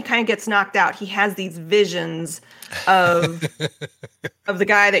anytime he kind of gets knocked out, he has these visions of the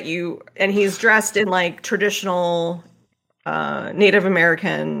guy and he's dressed in like traditional Native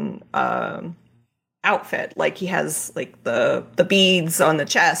American outfit. Like he has like the beads on the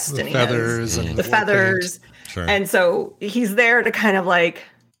chest and he has the feathers. Sure. And so he's there to kind of like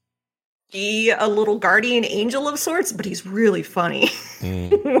be a little guardian angel of sorts, but he's really funny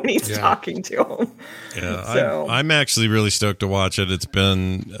when he's talking to him. Yeah, so. I'm actually really stoked to watch it. It's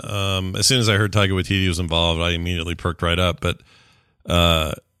been as soon as I heard Taika Waititi was involved, I immediately perked right up. But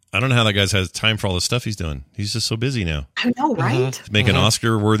I don't know how that guy has time for all the stuff he's doing. He's just so busy now. I know, right? He's making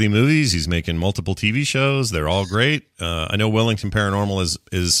Oscar-worthy movies. He's making multiple TV shows. They're all great. I know Wellington Paranormal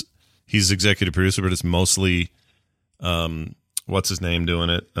is he's executive producer, but it's mostly what's his name doing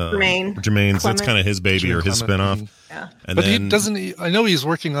it? Jermaine's. That's kind of his baby Jermaine or his spinoff. Yeah. And but then, I know he's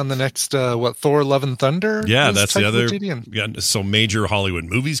working on the next Thor: Love and Thunder. Yeah, that's the other. Yeah, so major Hollywood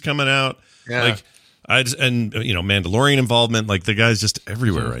movies coming out. Yeah. Like Mandalorian involvement. Like the guy's just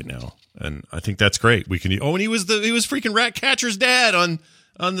everywhere right now, and I think that's great. We can. Oh, and he was freaking Ratcatcher's dad on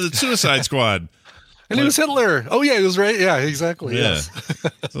the Suicide Squad. And he was Hitler. Oh, yeah, he was right. Yeah, exactly. Yeah. Yes. So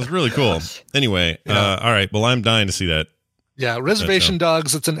it was really cool. Anyway, all right. Well, I'm dying to see that. Yeah, Reservation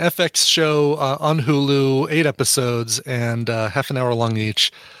Dogs. It's an FX show on Hulu, 8 episodes and half an hour long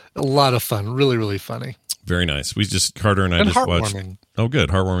each. A lot of fun. Really, really funny. Very nice. Carter and I just watched. Oh, good.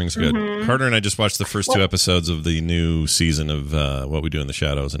 Heartwarming's good. Mm-hmm. Carter and I just watched the first 2 episodes of the new season of What We Do in the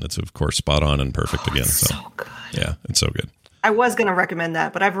Shadows, and it's, of course, spot on and perfect again. So good. Yeah, it's so good. I was going to recommend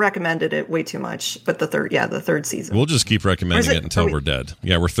that, but I've recommended it way too much. But the third season. We'll just keep recommending it until we're dead.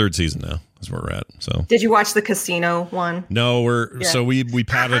 Yeah, we're 3rd season now. Is where we're at. So. Did you watch the casino one? No, so we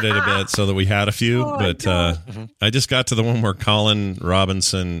padded it a bit so that we had a few, but I just got to the one where Colin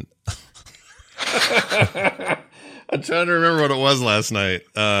Robinson. I'm trying to remember what it was last night.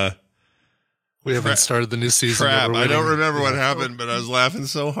 We haven't started the new season. Crap, I don't remember what happened, but I was laughing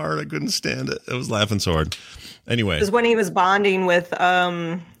so hard I couldn't stand it. I was laughing so hard. Anyway, it was when he was bonding with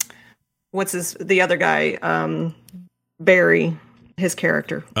the other guy, Barry, his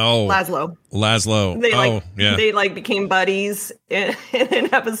character. Oh, Laszlo. They became buddies in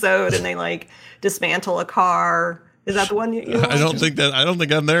an episode, and they dismantle a car. Is that the one you I don't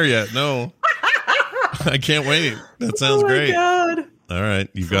think I'm there yet. No. I can't wait. That sounds great. God. All right,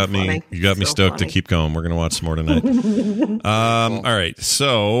 you got me stoked to keep going. We're going to watch some more tonight. All right.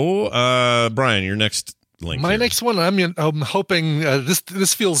 So, Brian, your next link. My next one, I'm hoping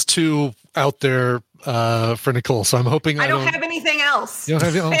this feels too out there for Nicole, so I'm hoping I don't have anything else. You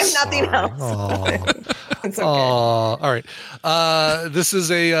don't have anything else? I have nothing else. It's okay. All right. This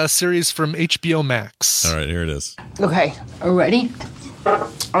is a series from HBO Max. All right, here it is. Okay, are you ready?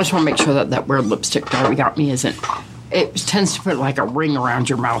 I just want to make sure that weird lipstick Darby got me it tends to put like a ring around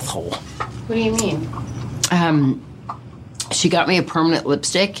your mouth hole. What do you mean? She got me a permanent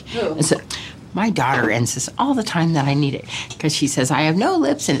lipstick. Who? And so my daughter insists all the time that I need it because she says I have no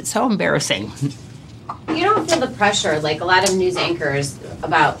lips and it's so embarrassing. You don't feel the pressure like a lot of news anchors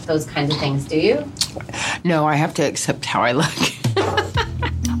about those kinds of things, do you? No, I have to accept how I look.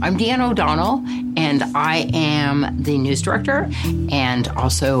 I'm Deanne O'Donnell, and I am the news director and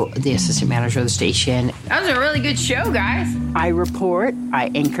also the assistant manager of the station. That was a really good show, guys. I report, I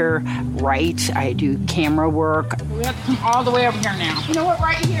anchor, write, I do camera work. We have to come all the way over here now. You know what?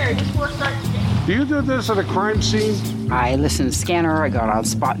 Right here. This works right here. Do you do this at a crime scene? I listen to Scanner. I got on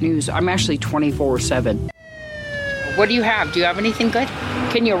Spot News. I'm actually 24/7. What do you have? Do you have anything good?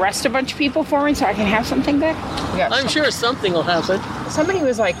 Can you arrest a bunch of people for me so I can have something good? I'm sure something will happen. Somebody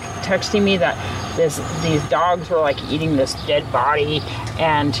was texting me that these dogs were eating this dead body,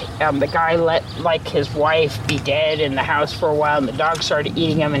 and the guy let his wife be dead in the house for a while, and the dogs started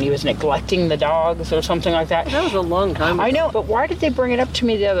eating him, and he was neglecting the dogs or something like that. That was a long time ago. I know, but why did they bring it up to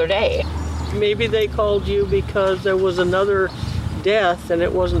me the other day? Maybe they called you because there was another death and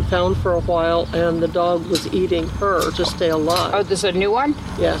it wasn't found for a while, and the dog was eating her to stay alive. Oh, this is a new one?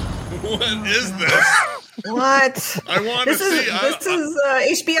 Yeah. What is this? What? I want to see. This is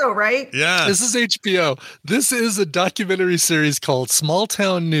HBO, right? Yeah. This is HBO. This is a documentary series called Small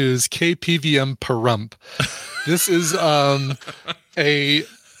Town News KPVM Pahrump. This is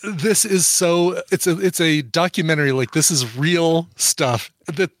it's a documentary. This is real stuff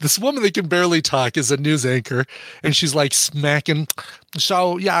this woman that can barely talk is a news anchor, and she's like smacking.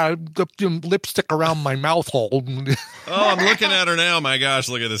 So yeah, the lipstick around my mouth hole. Oh, I'm looking at her now. My gosh,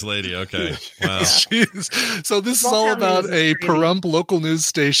 look at this lady. Okay, wow. So this is all about a Pahrump local news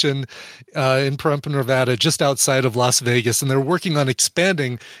station in Pahrump, Nevada, just outside of Las Vegas, and they're working on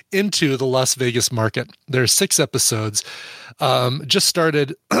expanding into the Las Vegas market. There are 6 episodes. Just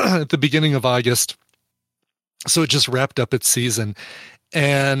started at the beginning of August, so it just wrapped up its season.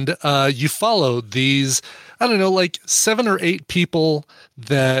 And you follow these, I don't know, like 7 or 8 people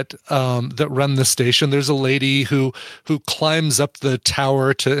that run the station. There's a lady who climbs up the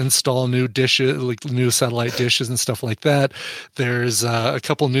tower to install new dishes, like new satellite dishes and stuff like that. There's a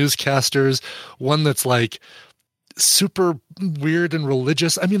couple newscasters, one that's like super weird and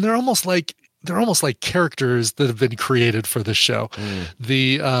religious. I mean, they're almost like characters that have been created for the show.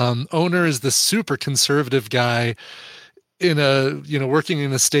 The owner is the super conservative guy working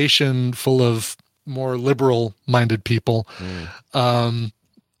in a station full of more liberal minded people.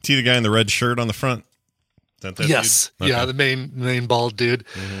 See the guy in the red shirt on the front? That yes. dude? Okay. Yeah. The main bald dude.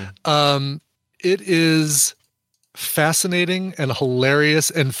 It is fascinating and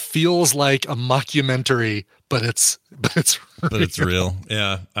hilarious and feels like a mockumentary, but it's real.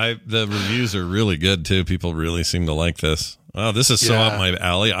 Yeah. The reviews are really good too. People really seem to like this. Oh, this is so up my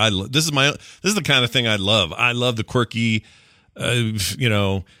alley. This is the kind of thing I love. I love the quirky,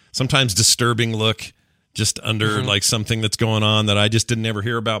 sometimes disturbing look just under like something that's going on that I just didn't ever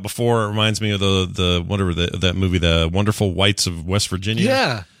hear about before. It reminds me of that movie, The Wonderful Whites of West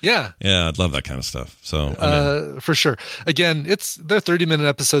Virginia. Yeah. I'd love that kind of stuff. So for sure. Again, they're 30-minute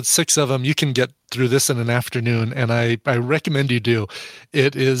episodes, 6 of them. You can get through this in an afternoon, and I recommend you do.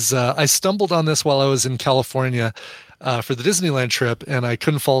 It is. I stumbled on this while I was in California for the Disneyland trip, and I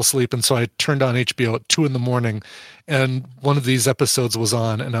couldn't fall asleep, and so I turned on HBO at 2 a.m, and one of these episodes was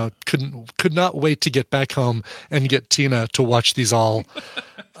on, and I could not wait to get back home and get Tina to watch these all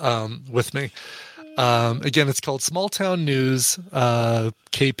with me. Again, it's called Small Town News,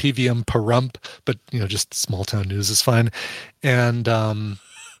 KPVM Pahrump, but just Small Town News is fine, and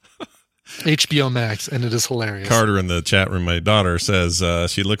HBO Max, and it is hilarious. Carter in the chat room, my daughter says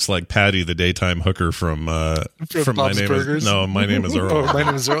she looks like Patty, the daytime hooker from Bob's My Name Burgers? My Name is Earl. My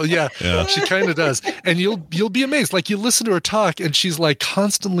Name is Earl. Yeah. She kind of does, and you'll be amazed. Like, you listen to her talk, and she's like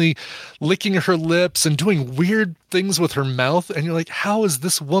constantly licking her lips and doing weird things with her mouth, and you're like, how is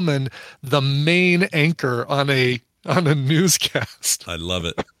this woman the main anchor on a newscast? I love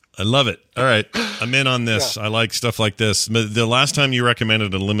it. All right. I'm in on this. I like stuff like this. The last time you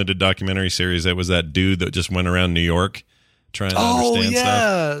recommended a limited documentary series, that was that dude that just went around New York trying to understand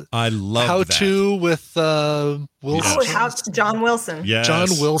stuff. I love How that. To with Wilson. John Wilson. Yes. John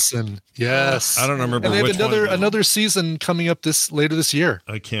Wilson. Yes. I don't remember and they have which one. another season coming up later this year.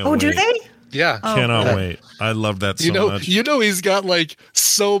 I can't wait. Do they? Yeah. Cannot wait. I love that so much. He's got like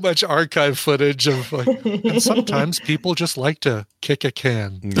so much archive footage of like, and sometimes people just like to kick a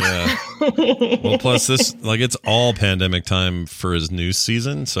can. Yeah. Well, plus this, like, it's all pandemic time for his new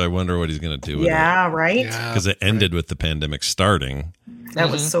season, so I wonder what he's going to do with it. Yeah, right? Because it ended with the pandemic starting.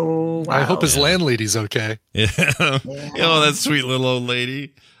 That was so I hope his landlady's okay. Yeah. Oh, that sweet little old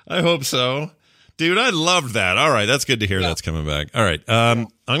lady. I hope so. Dude, I loved that. All right, that's good to hear that's coming back. All right, I'm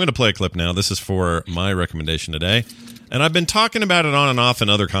going to play a clip now. This is for my recommendation today. And I've been talking about it on and off in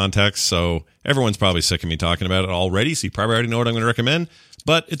other contexts, so everyone's probably sick of me talking about it already, so you probably already know what I'm going to recommend.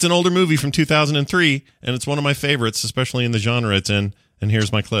 But it's an older movie from 2003, and it's one of my favorites, especially in the genre it's in. And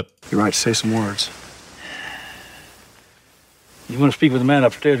here's my clip. You're right to say some words. You want to speak with the man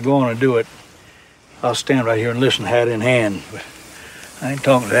upstairs, go on and do it. I'll stand right here and listen, hat in hand. But I ain't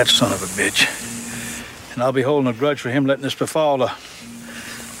talking to that son of a bitch. And I'll be holding a grudge for him letting this befall a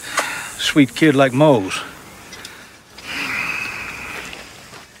sweet kid like Mose.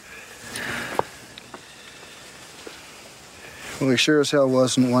 Well, he sure as hell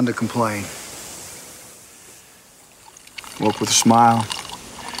wasn't one to complain. Woke with a smile.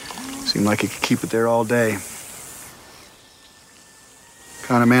 Seemed like he could keep it there all day.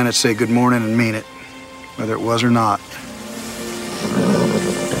 Kind of man that'd say good morning and mean it, whether it was or not.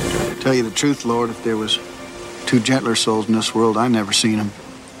 Tell you the truth, Lord, if there was 2 gentler souls in this world, I never seen them.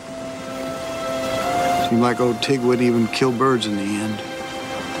 Seemed like old Tig wouldn't even kill birds in the end.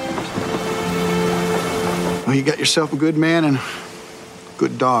 Well, you got yourself a good man and a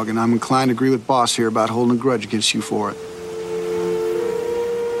good dog, and I'm inclined to agree with Boss here about holding a grudge against you for it.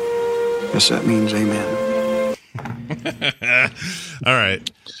 Guess that means amen. All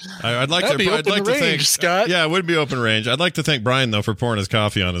right. I'd like That'd be to. I'd open like to range, thank Scott. Yeah, it would be open range. I'd like to thank Brian though for pouring his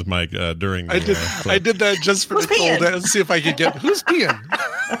coffee on his mic during. The, I did that just for Nicole to see if I could get who's peeing.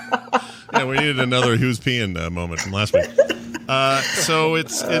 Yeah, we needed another who's peeing moment from last week. So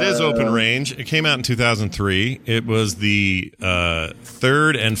it is open range. It came out in 2003. It was the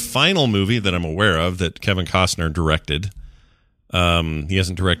third and final movie that I'm aware of that Kevin Costner directed. He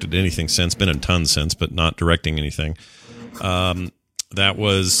hasn't directed anything since, been in tons since, but not directing anything. That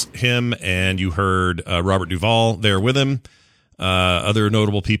was him, and you heard Robert Duvall there with him. Other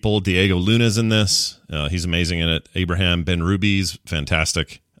notable people, Diego Luna's in this. He's amazing in it. Abraham Ben-Ruby's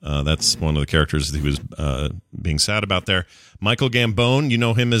fantastic. That's one of the characters he was being sad about there. Michael Gambon, you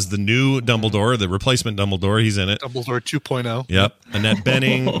know him as the new Dumbledore, the replacement Dumbledore. He's in it. Dumbledore 2.0. Yep. Annette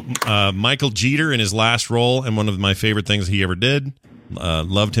Bening, Michael Jeter in his last role, and one of my favorite things he ever did.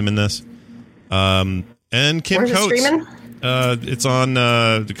 Loved him in this. And Kim Where's it Coates. streaming? It's on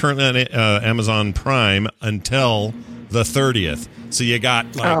currently on Amazon Prime until the 30th. So you got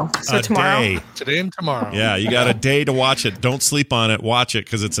a day. Today and tomorrow. Yeah, you got a day to watch it. Don't sleep on it. Watch it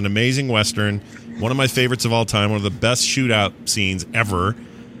because it's an amazing Western. One of my favorites of all time. One of the best shootout scenes ever.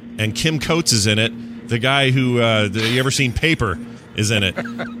 And Kim Coates is in it. The guy who, you ever seen Paper, is in it.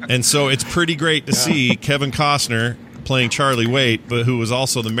 And so it's pretty great to see Kevin Costner playing Charlie Waite, but who was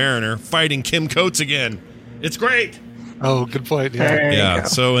also the Mariner, fighting Kim Coates again. It's great. Oh, good point. Yeah. Yeah.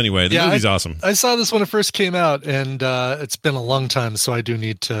 So anyway, the movie's awesome. I saw this when it first came out, and it's been a long time, so I do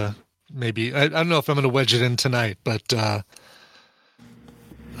need to maybe. I don't know if I'm going to wedge it in tonight, but I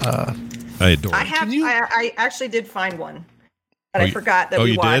adore. I have. I actually did find one, but I forgot that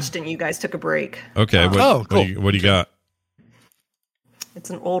we watched, and you guys took a break. Okay. Cool. What do you got?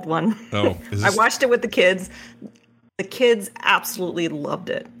 It's an old one. Oh, I watched it with the kids. The kids absolutely loved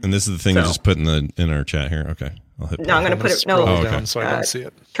it. And this is the thing you just put in our chat here. Okay. I'll hit No, I'm going to put it. No, down so I don't see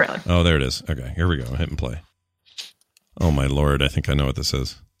it. Trailer. Oh, there it is. Okay, here we go. Hit and play. Oh my lord! I think I know what this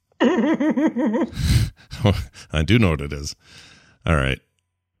is. I do know what it is. All right.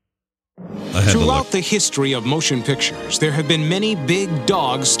 Throughout the history of motion pictures, there have been many big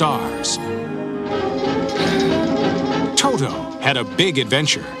dog stars. Toto had a big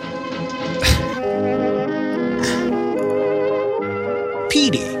adventure.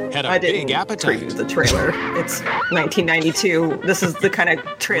 Petey had a big appetite. The trailer. It's 1992. This is the kind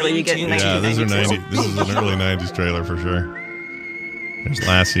of trailer you get in 1992. This is an early 90s trailer for sure. There's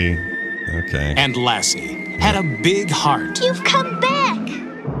Lassie. Okay. And Lassie had a big heart. You've come back.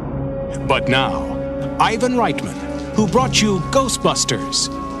 But now, Ivan Reitman, who brought you Ghostbusters,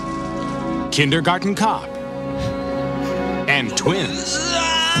 Kindergarten Cop, and Twins,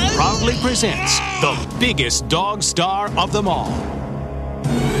 proudly presents the biggest dog star of them all.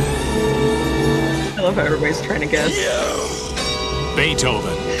 I love how everybody's trying to guess.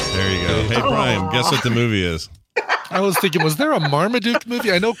 Beethoven. There you go. Hey, Brian, guess what the movie is? I was thinking, was there a Marmaduke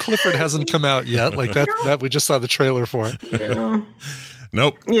movie? I know Clifford hasn't come out yet. Like that we just saw the trailer for it. Yeah.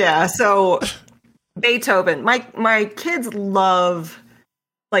 Nope. Yeah, so Beethoven. My kids love,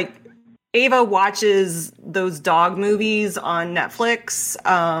 like, Ava watches those dog movies on Netflix.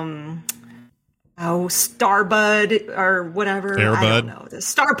 Starbud or whatever. Airbud. I don't know.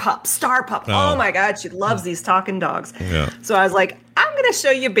 Star Pup. Oh my God, she loves these talking dogs. Yeah. So I was like, I'm going to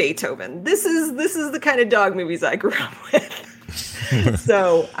show you Beethoven. This is the kind of dog movies I grew up with.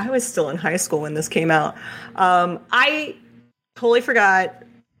 So I was still in high school when this came out. I totally forgot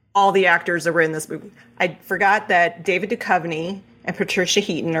all the actors that were in this movie. I forgot that David Duchovny and Patricia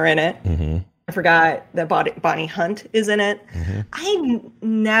Heaton are in it. Mm-hmm. I forgot that Bonnie Hunt is in it. Mm-hmm. I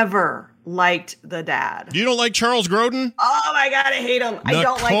never liked the dad. You don't like Charles Grodin? Oh my God, I hate him. I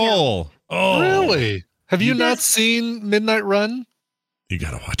don't like him. Oh, really? Have you not seen Midnight Run? You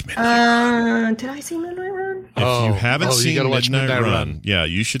got to watch Midnight. Did I see Midnight Run? If you haven't seen you gotta watch Midnight Run, yeah,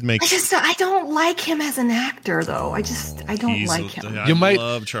 you should make. I don't like him as an actor, though. I don't like him. I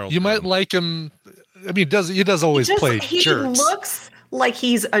love Charles. You might like him. I mean, he does always play jerks. He looks like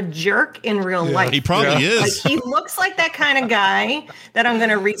he's a jerk in real life. He probably is. Like, he looks like that kind of guy that I'm going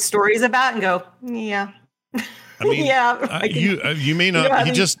to read stories about and go, yeah. I mean, yeah. You may not.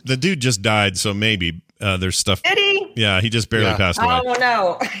 The dude just died, so maybe there's stuff. Did he? Yeah, he just barely passed away. Oh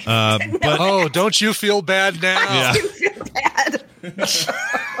no. But don't you feel bad now? I do feel bad.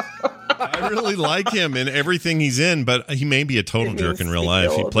 I really like him in everything he's in, but he may be a total jerk in real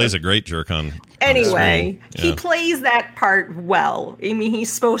life. He plays a great jerk on. Anyway, yeah. He plays that part well. I mean,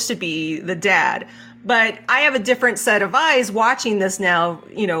 he's supposed to be the dad. But I have a different set of eyes watching this now,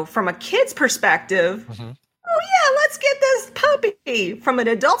 from a kid's perspective. Mm-hmm. Oh, yeah, let's get this puppy. From an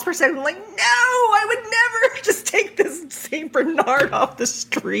adult's perspective, I'm like, no, I would never just take this Saint Bernard off the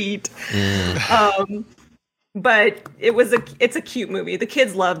street. But it's a cute movie. The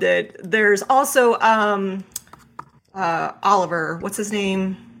kids loved it. There's also Oliver. What's his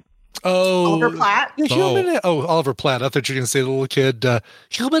name? Oh, Oliver Platt. Oliver Platt. I thought you were going to say the little kid.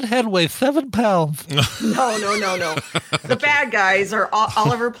 Human head weighs 7 pounds. No. The bad guys are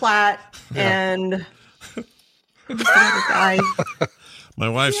Oliver Platt and who's the other guy? My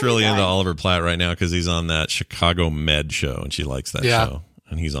wife's really into Oliver Platt right now because he's on that Chicago Med show, and she likes that show,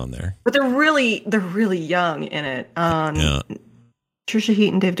 and he's on there. But they're really young in it. Trisha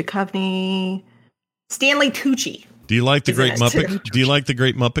Heaton, Dave Duchovny, Stanley Tucci. Do you like the Great Muppet? Do you like the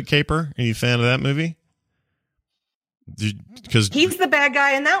Great Muppet Caper? Are you a fan of that movie? Because he's the bad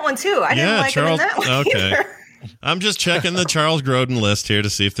guy in that one too. I didn't like him in that one. Okay. Either. I'm just checking the Charles Grodin list here to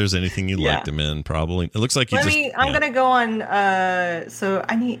see if there's anything you liked him in. Probably. It looks like I'm gonna go on. So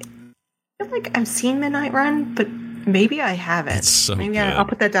I feel like I've seen Midnight Run, but maybe I haven't. It's so maybe good. I'll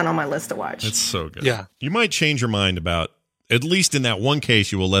put that down on my list to watch. It's so good. Yeah. You might change your mind about, at least in that one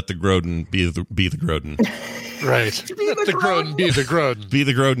case, you will let the Grodin be the Grodin. Right. Let the Grodin be the Grodin. Be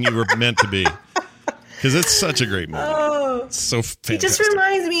the Grodin you were meant to be. Because it's such a great movie. Oh, it's so fantastic. He just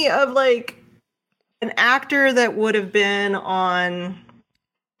reminds me of like an actor that would have been on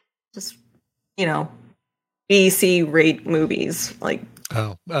just, B/C rate movies. Like,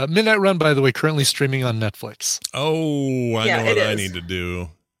 Midnight Run, by the way, currently streaming on Netflix. Oh, I know what I need to do.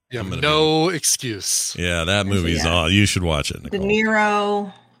 You have no excuse. Yeah, that movie's all. You should watch it, Nicole. De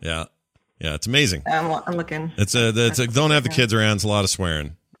Niro. Yeah, it's amazing. I'm looking. It's don't have the kids around. It's a lot of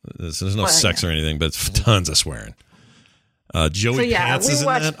swearing. There's no sex or anything, but it's tons of swearing. Joey Pants is in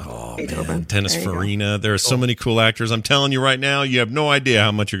that. Oh man, Dennis Farina. There are so many cool actors. I'm telling you right now, you have no idea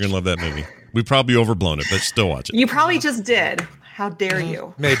how much you're gonna love that movie. We've probably overblown it, but still watch it. You probably just did. How dare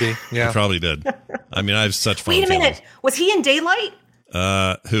you? Maybe. Yeah, you probably did. I mean, I have such fun. Wait a minute. Was he in Daylight?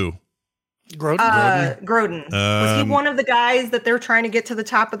 Who? Grodin. Was he one of the guys that they're trying to get to the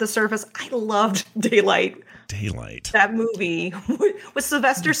top of the surface? I loved Daylight. That movie with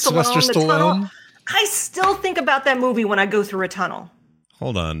Sylvester Stallone. The tunnel. I still think about that movie when I go through a tunnel.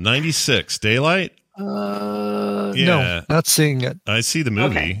 Hold on, 96 Daylight. No, not seeing it. I see the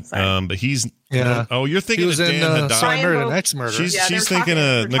movie, but he's you're thinking of Dan Hedaya. So I Married an Ex-Murder. She's thinking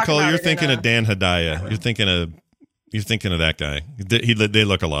of Nicole. You're thinking of Dan Hedaya. You're thinking of that guy. They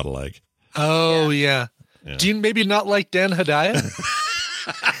look a lot alike. Oh yeah. Do you maybe not like Dan Hedaya?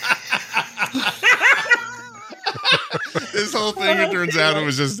 This whole thing, it turns out it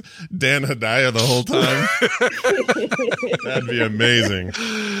was just Dan Hedaya the whole time. That'd be amazing.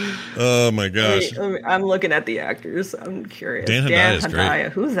 Oh my gosh. I'm looking at the actors. I'm curious. Dan Hedaya.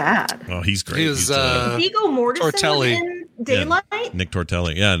 Great. Who's that? Oh, he's great. He's Viggo Mortensen Tortelli. in Daylight? Yeah, Nick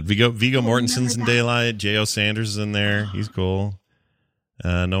Tortelli. Yeah, Viggo Mortensen's in Daylight. J.O. Sanders is in there. He's cool.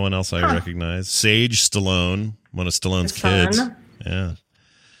 No one else I recognize. Sage Stallone, one of Stallone's kids. Yeah.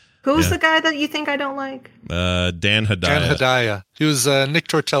 Who's the guy that you think I don't like? Dan Hedaya. Dan Hedaya. He was Nick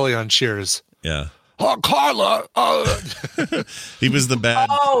Tortelli on Cheers. Yeah. Oh, Carla. He was the bad.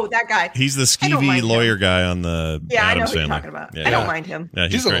 Oh, that guy. He's the skeevy lawyer guy on the I know Addams who you're Family. talking about. Yeah. I don't mind him. Yeah,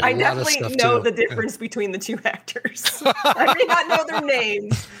 he's great. I definitely know the difference between the two actors. I may not know their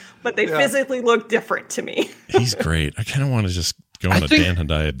names, but they physically look different to me. He's great. I kind of want to just go on a Dan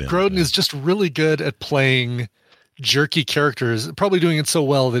Hedaya binge. Grodin is just really good at playing jerky characters, probably doing it so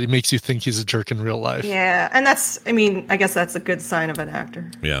well that he makes you think he's a jerk in real life. Yeah, and I guess that's a good sign of an actor.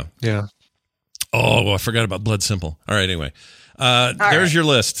 Yeah. Yeah. Oh, I forgot about Blood Simple. All right, anyway. There's your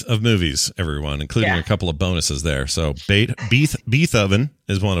list of movies, everyone, including a couple of bonuses there. So Beethoven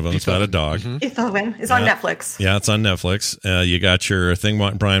is one of them. It's about a dog. Beethoven is on Netflix. Yeah, it's on Netflix. You got your thing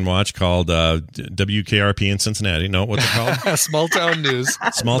Brian watched called WKRP in Cincinnati. No, what's it called? Small Town News.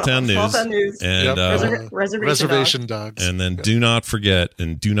 Small Town News. And Reservation Dogs. And then do not forget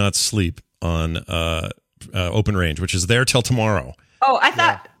and do not sleep on Open Range, which is there till tomorrow. Oh,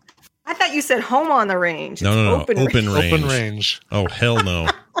 I thought you said Home on the Range. No. Open Range. Open Range. Oh, hell no.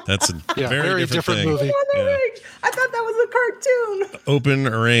 That's a very different thing. movie. I thought that was a cartoon. Open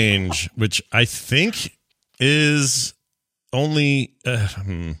Range, which I think is only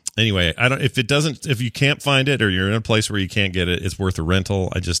anyway, if you can't find it or you're in a place where you can't get it, it's worth a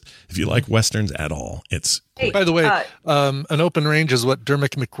rental. If you like westerns at all, it's by the way, an open range is what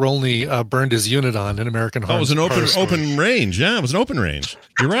Dermot McRolney burned his unit on in American Horror. Oh, it was an open range. Yeah, it was an open range.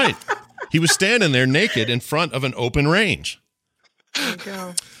 You're right. He was standing there naked in front of an open range. There you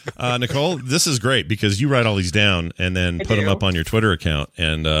go. Nicole, this is great because you write all these down and then I put them do. up on your Twitter account.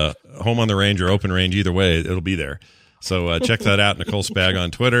 And Home on the Range or Open Range, either way, it'll be there. So check that out, Nicole Spag on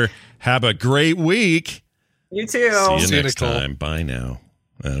Twitter. Have a great week. You too. See you next time. Bye now.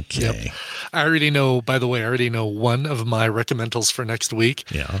 Okay. Yep. I already know, by the way, one of my recommendals for next week.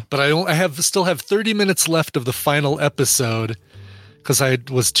 Yeah. But I still have 30 minutes left of the final episode because I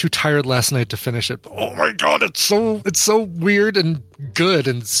was too tired last night to finish it. Oh my God, it's so weird and good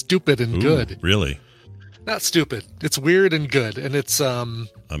and stupid and good. Really? Not stupid. It's weird and good. And it's I'm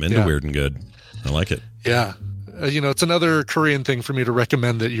into weird and good. I like it. Yeah. It's another Korean thing for me to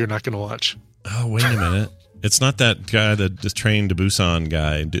recommend that you're not going to watch. Oh, wait a minute. It's not that guy that just trained to Busan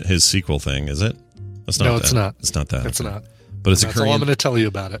guy, his sequel thing, is it? It's not. No, that. it's not. It's not that. It's not. But it's That's a Korean. all I'm going to tell you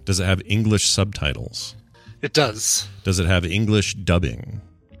about it. Does it have English subtitles? It does. Does it have English dubbing?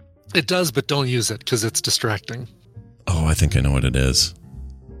 It does, but don't use it because it's distracting. Oh, I think I know what it is.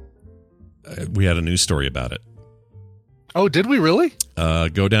 We had a news story about it. Oh, did we really?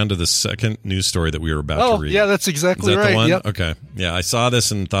 Go down to the second news story that we were about to read. Yeah, that's exactly is that right. The one? Yep. Okay. Yeah, I saw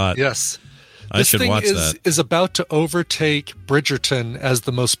this and thought, yes, I should watch that. Is about to overtake Bridgerton as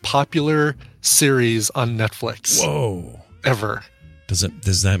the most popular series on Netflix. Whoa! Ever. Does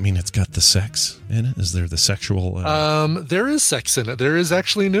that mean it's got the sex in it? Is there the sexual? There is sex in it. There is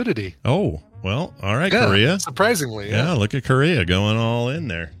actually nudity. Oh well, all right, Yeah, Korea. surprisingly, yeah. Look at Korea going all in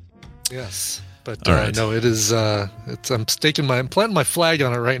there. Yes. But All right. no, it is. I'm planting my flag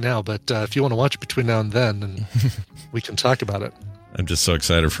on it right now. But if you want to watch it between now and then, and we can talk about it. I'm just so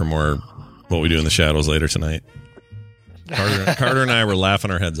excited for more What We Do in the Shadows later tonight. Carter and I were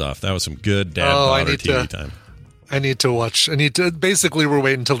laughing our heads off. That was some good dad-daughter TV time. I need to watch. Basically, we're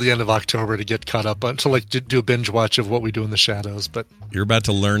waiting until the end of October to get caught up on to do a binge watch of What We Do in the Shadows. But you're about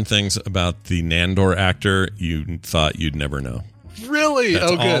to learn things about the Nandor actor you thought you'd never know. Really?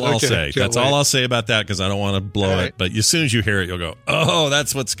 That's good. all I'll Okay. say. That's all I'll say about that because I don't want to blow it. But as soon as you hear it, you'll go, "Oh,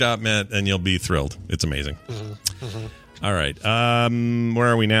 that's what Scott meant," and you'll be thrilled. It's amazing. Mm-hmm. Mm-hmm. All right, where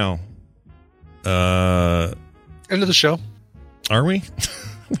are we now? End of the show. Are we?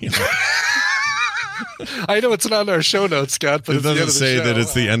 I know it's not in our show notes, Scott, but It it's the end doesn't of the say show. that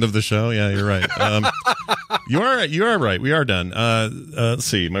it's the end of the show. Yeah, you're right. You are right. We are done. Let's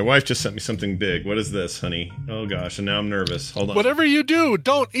see. My wife just sent me something big. What is this, honey? Oh gosh, and now I'm nervous. Hold on. Whatever you do,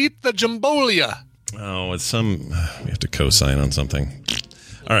 don't eat the jambolia. Oh, it's some. We have to co-sign on something.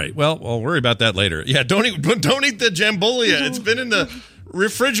 All right. Well, we'll worry about that later. Yeah, don't eat the jambolia. It's been in the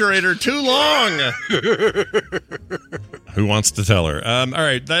refrigerator too long. Who wants to tell her? All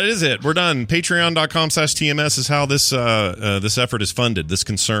right, that is it. We're done. Patreon.com/TMS is how this effort is funded. This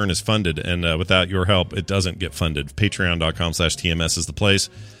concern is funded, and without your help, it doesn't get funded. Patreon.com/TMS is the place.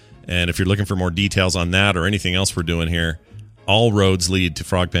 And if you're looking for more details on that or anything else we're doing here, all roads lead to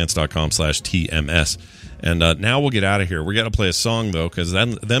frogpants.com/TMS. And now we'll get out of here. We got to play a song though, because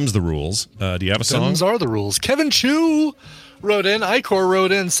them's the rules. Do you have a song? Them's are the rules. Kevin Chu wrote in. Icor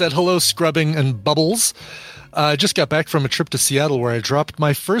wrote in, said hello, scrubbing and bubbles. I just got back from a trip to Seattle where I dropped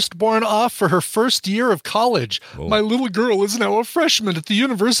my firstborn off for her first year of college. Oh. My little girl is now a freshman at the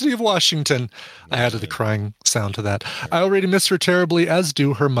University of Washington. I added a crying sound to that. I already miss her terribly, as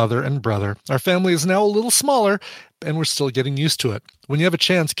do her mother and brother. Our family is now a little smaller, and we're still getting used to it. When you have a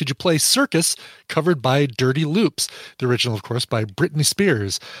chance, could you play Circus, covered by Dirty Loops? The original, of course, by Britney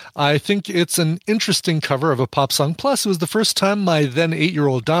Spears. I think it's an interesting cover of a pop song. Plus, it was the first time my then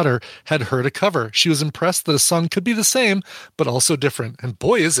 8-year-old daughter had heard a cover. She was impressed that a song could be the same, but also different. And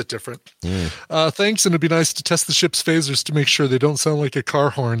boy, is it different. Thanks, and it'd be nice to test the ship's phasers to make sure they don't sound like a car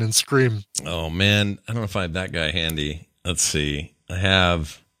horn and scream. Oh, man. I don't know if I have that guy handy. Let's see. I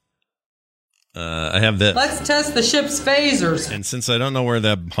have this. Let's test the ship's phasers. And since I don't know where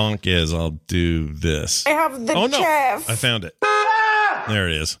that honk is, I'll do this. I have the Oh, no. chaff. I found it. There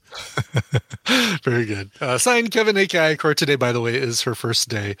it is. Very good. Signed, Kevin A.K.I. Icor. Today, by the way, is her first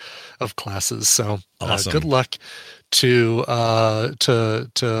day of classes. So Awesome. Good luck to little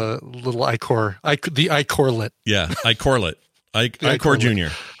Icor, the Icorlet. Yeah, Icorlet. Icor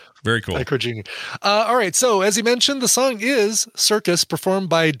Jr. Very cool. Icor Jr. All right. So as he mentioned, the song is Circus, performed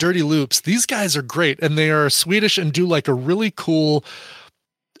by Dirty Loops. These guys are great, and they are Swedish and do like a really cool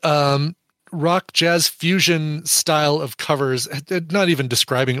rock jazz fusion style of covers. Not even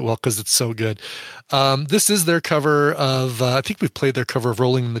describing it well because it's so good. This is their cover of, I think we've played their cover of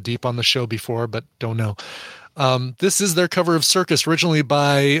Rolling in the Deep on the show before, but don't know. This is their cover of Circus, originally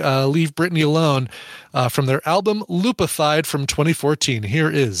by Leave Britney Alone, from their album Loopified from 2014. Here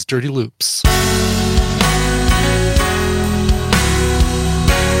is Dirty Loops.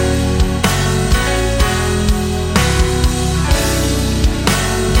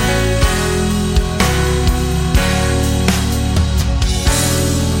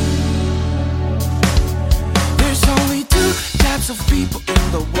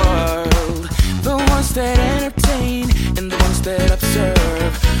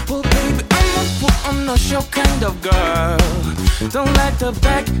 I'm not your kind of girl. Don't like the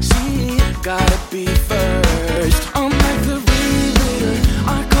back seat, gotta be first. I'm like the ringleader,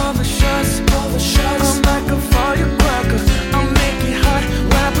 I call the shots. I'm like a firecracker, I make it hot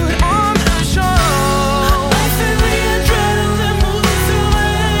when I put on the show. I feel the adrenaline moving through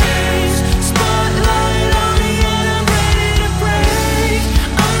my veins. Spotlight on me and I'm ready to break.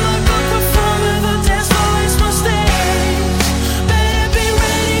 I'm like a performer, the dance floor is my stage. Better be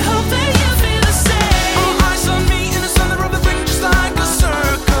ready, hope that you feel the same. All eyes on me in the center of the ring, just like a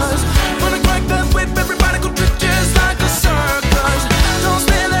circus. When I crack that whip, everybody go trip just like a circus. Don't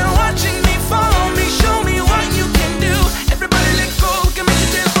stand there watching me, follow me, show me what you can do. Everybody let go, we can make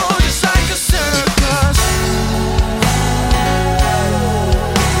it dance floor just like a circus.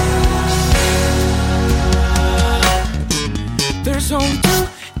 There's only two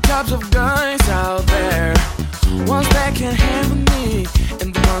types of guys out there. Ones that can handle me,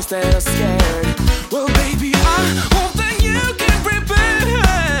 and the ones that are scared. Well, baby, I hope that you can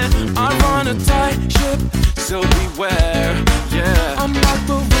prepare. I run a tight ship, so beware. Yeah, I'm like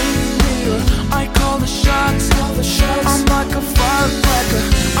the ringleader, I call the shots. I'm like a firecracker,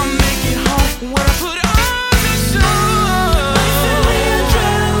 I make it hot when I put on the show. I feel the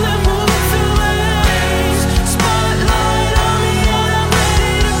adrenaline moving through my veins. Spotlight on me and I'm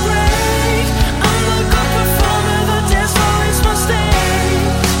ready to break. I'm like a performer, the dance floor is my stage.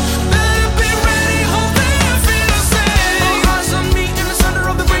 Better be ready, hope that you feel the same. All eyes on me in the center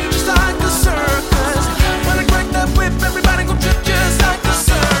of the ring, just like a circus. When I crack that whip, everybody go trip just like a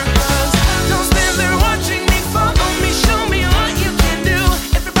circus. Don't stand there watching me, follow me, show me what you can do.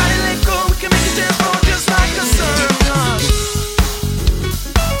 Everybody let go, we can make it dance floor just like a circus.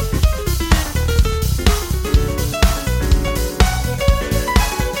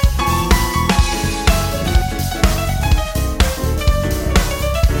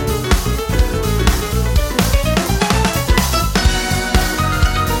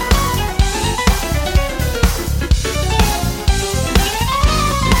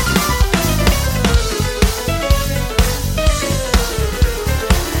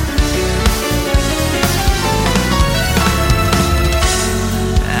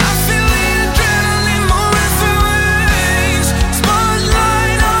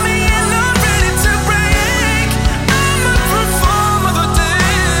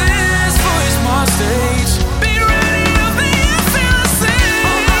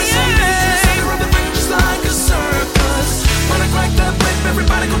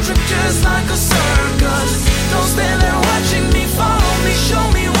 Everybody go trip just like a circus. Don't stand there watching me, follow me,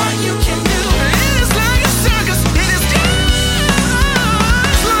 show me what you can do. It is like a circus, it is just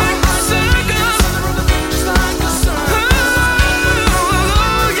like a circus. Just like a circus.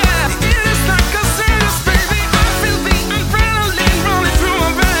 Oh, yeah, it is like a circus, baby. I feel the adrenaline rolling through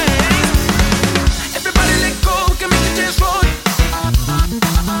my veins. Everybody let go, we can make it dance floor.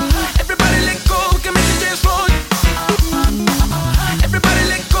 Everybody let go, we can make it dance floor. Everybody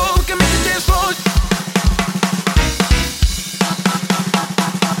let go, we can make it dance floor.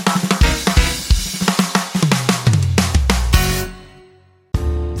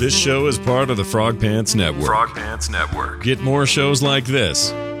 This show is part of the Frog Pants Network. Frog Pants Network. Get more shows like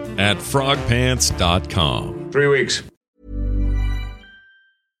this at frogpants.com. 3 weeks.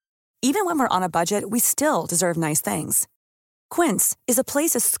 Even when we're on a budget, we still deserve nice things. Quince is a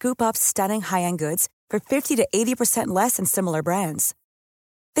place to scoop up stunning high-end goods for 50 to 80% less than similar brands.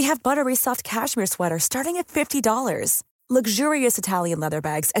 They have buttery soft cashmere sweaters starting at $50, luxurious Italian leather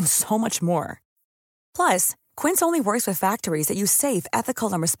bags, and so much more. Plus, Quince only works with factories that use safe,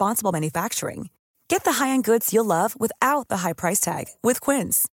 ethical, and responsible manufacturing. Get the high-end goods you'll love without the high price tag with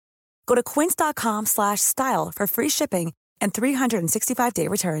Quince. Go to quince.com/style for free shipping and 365-day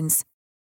returns.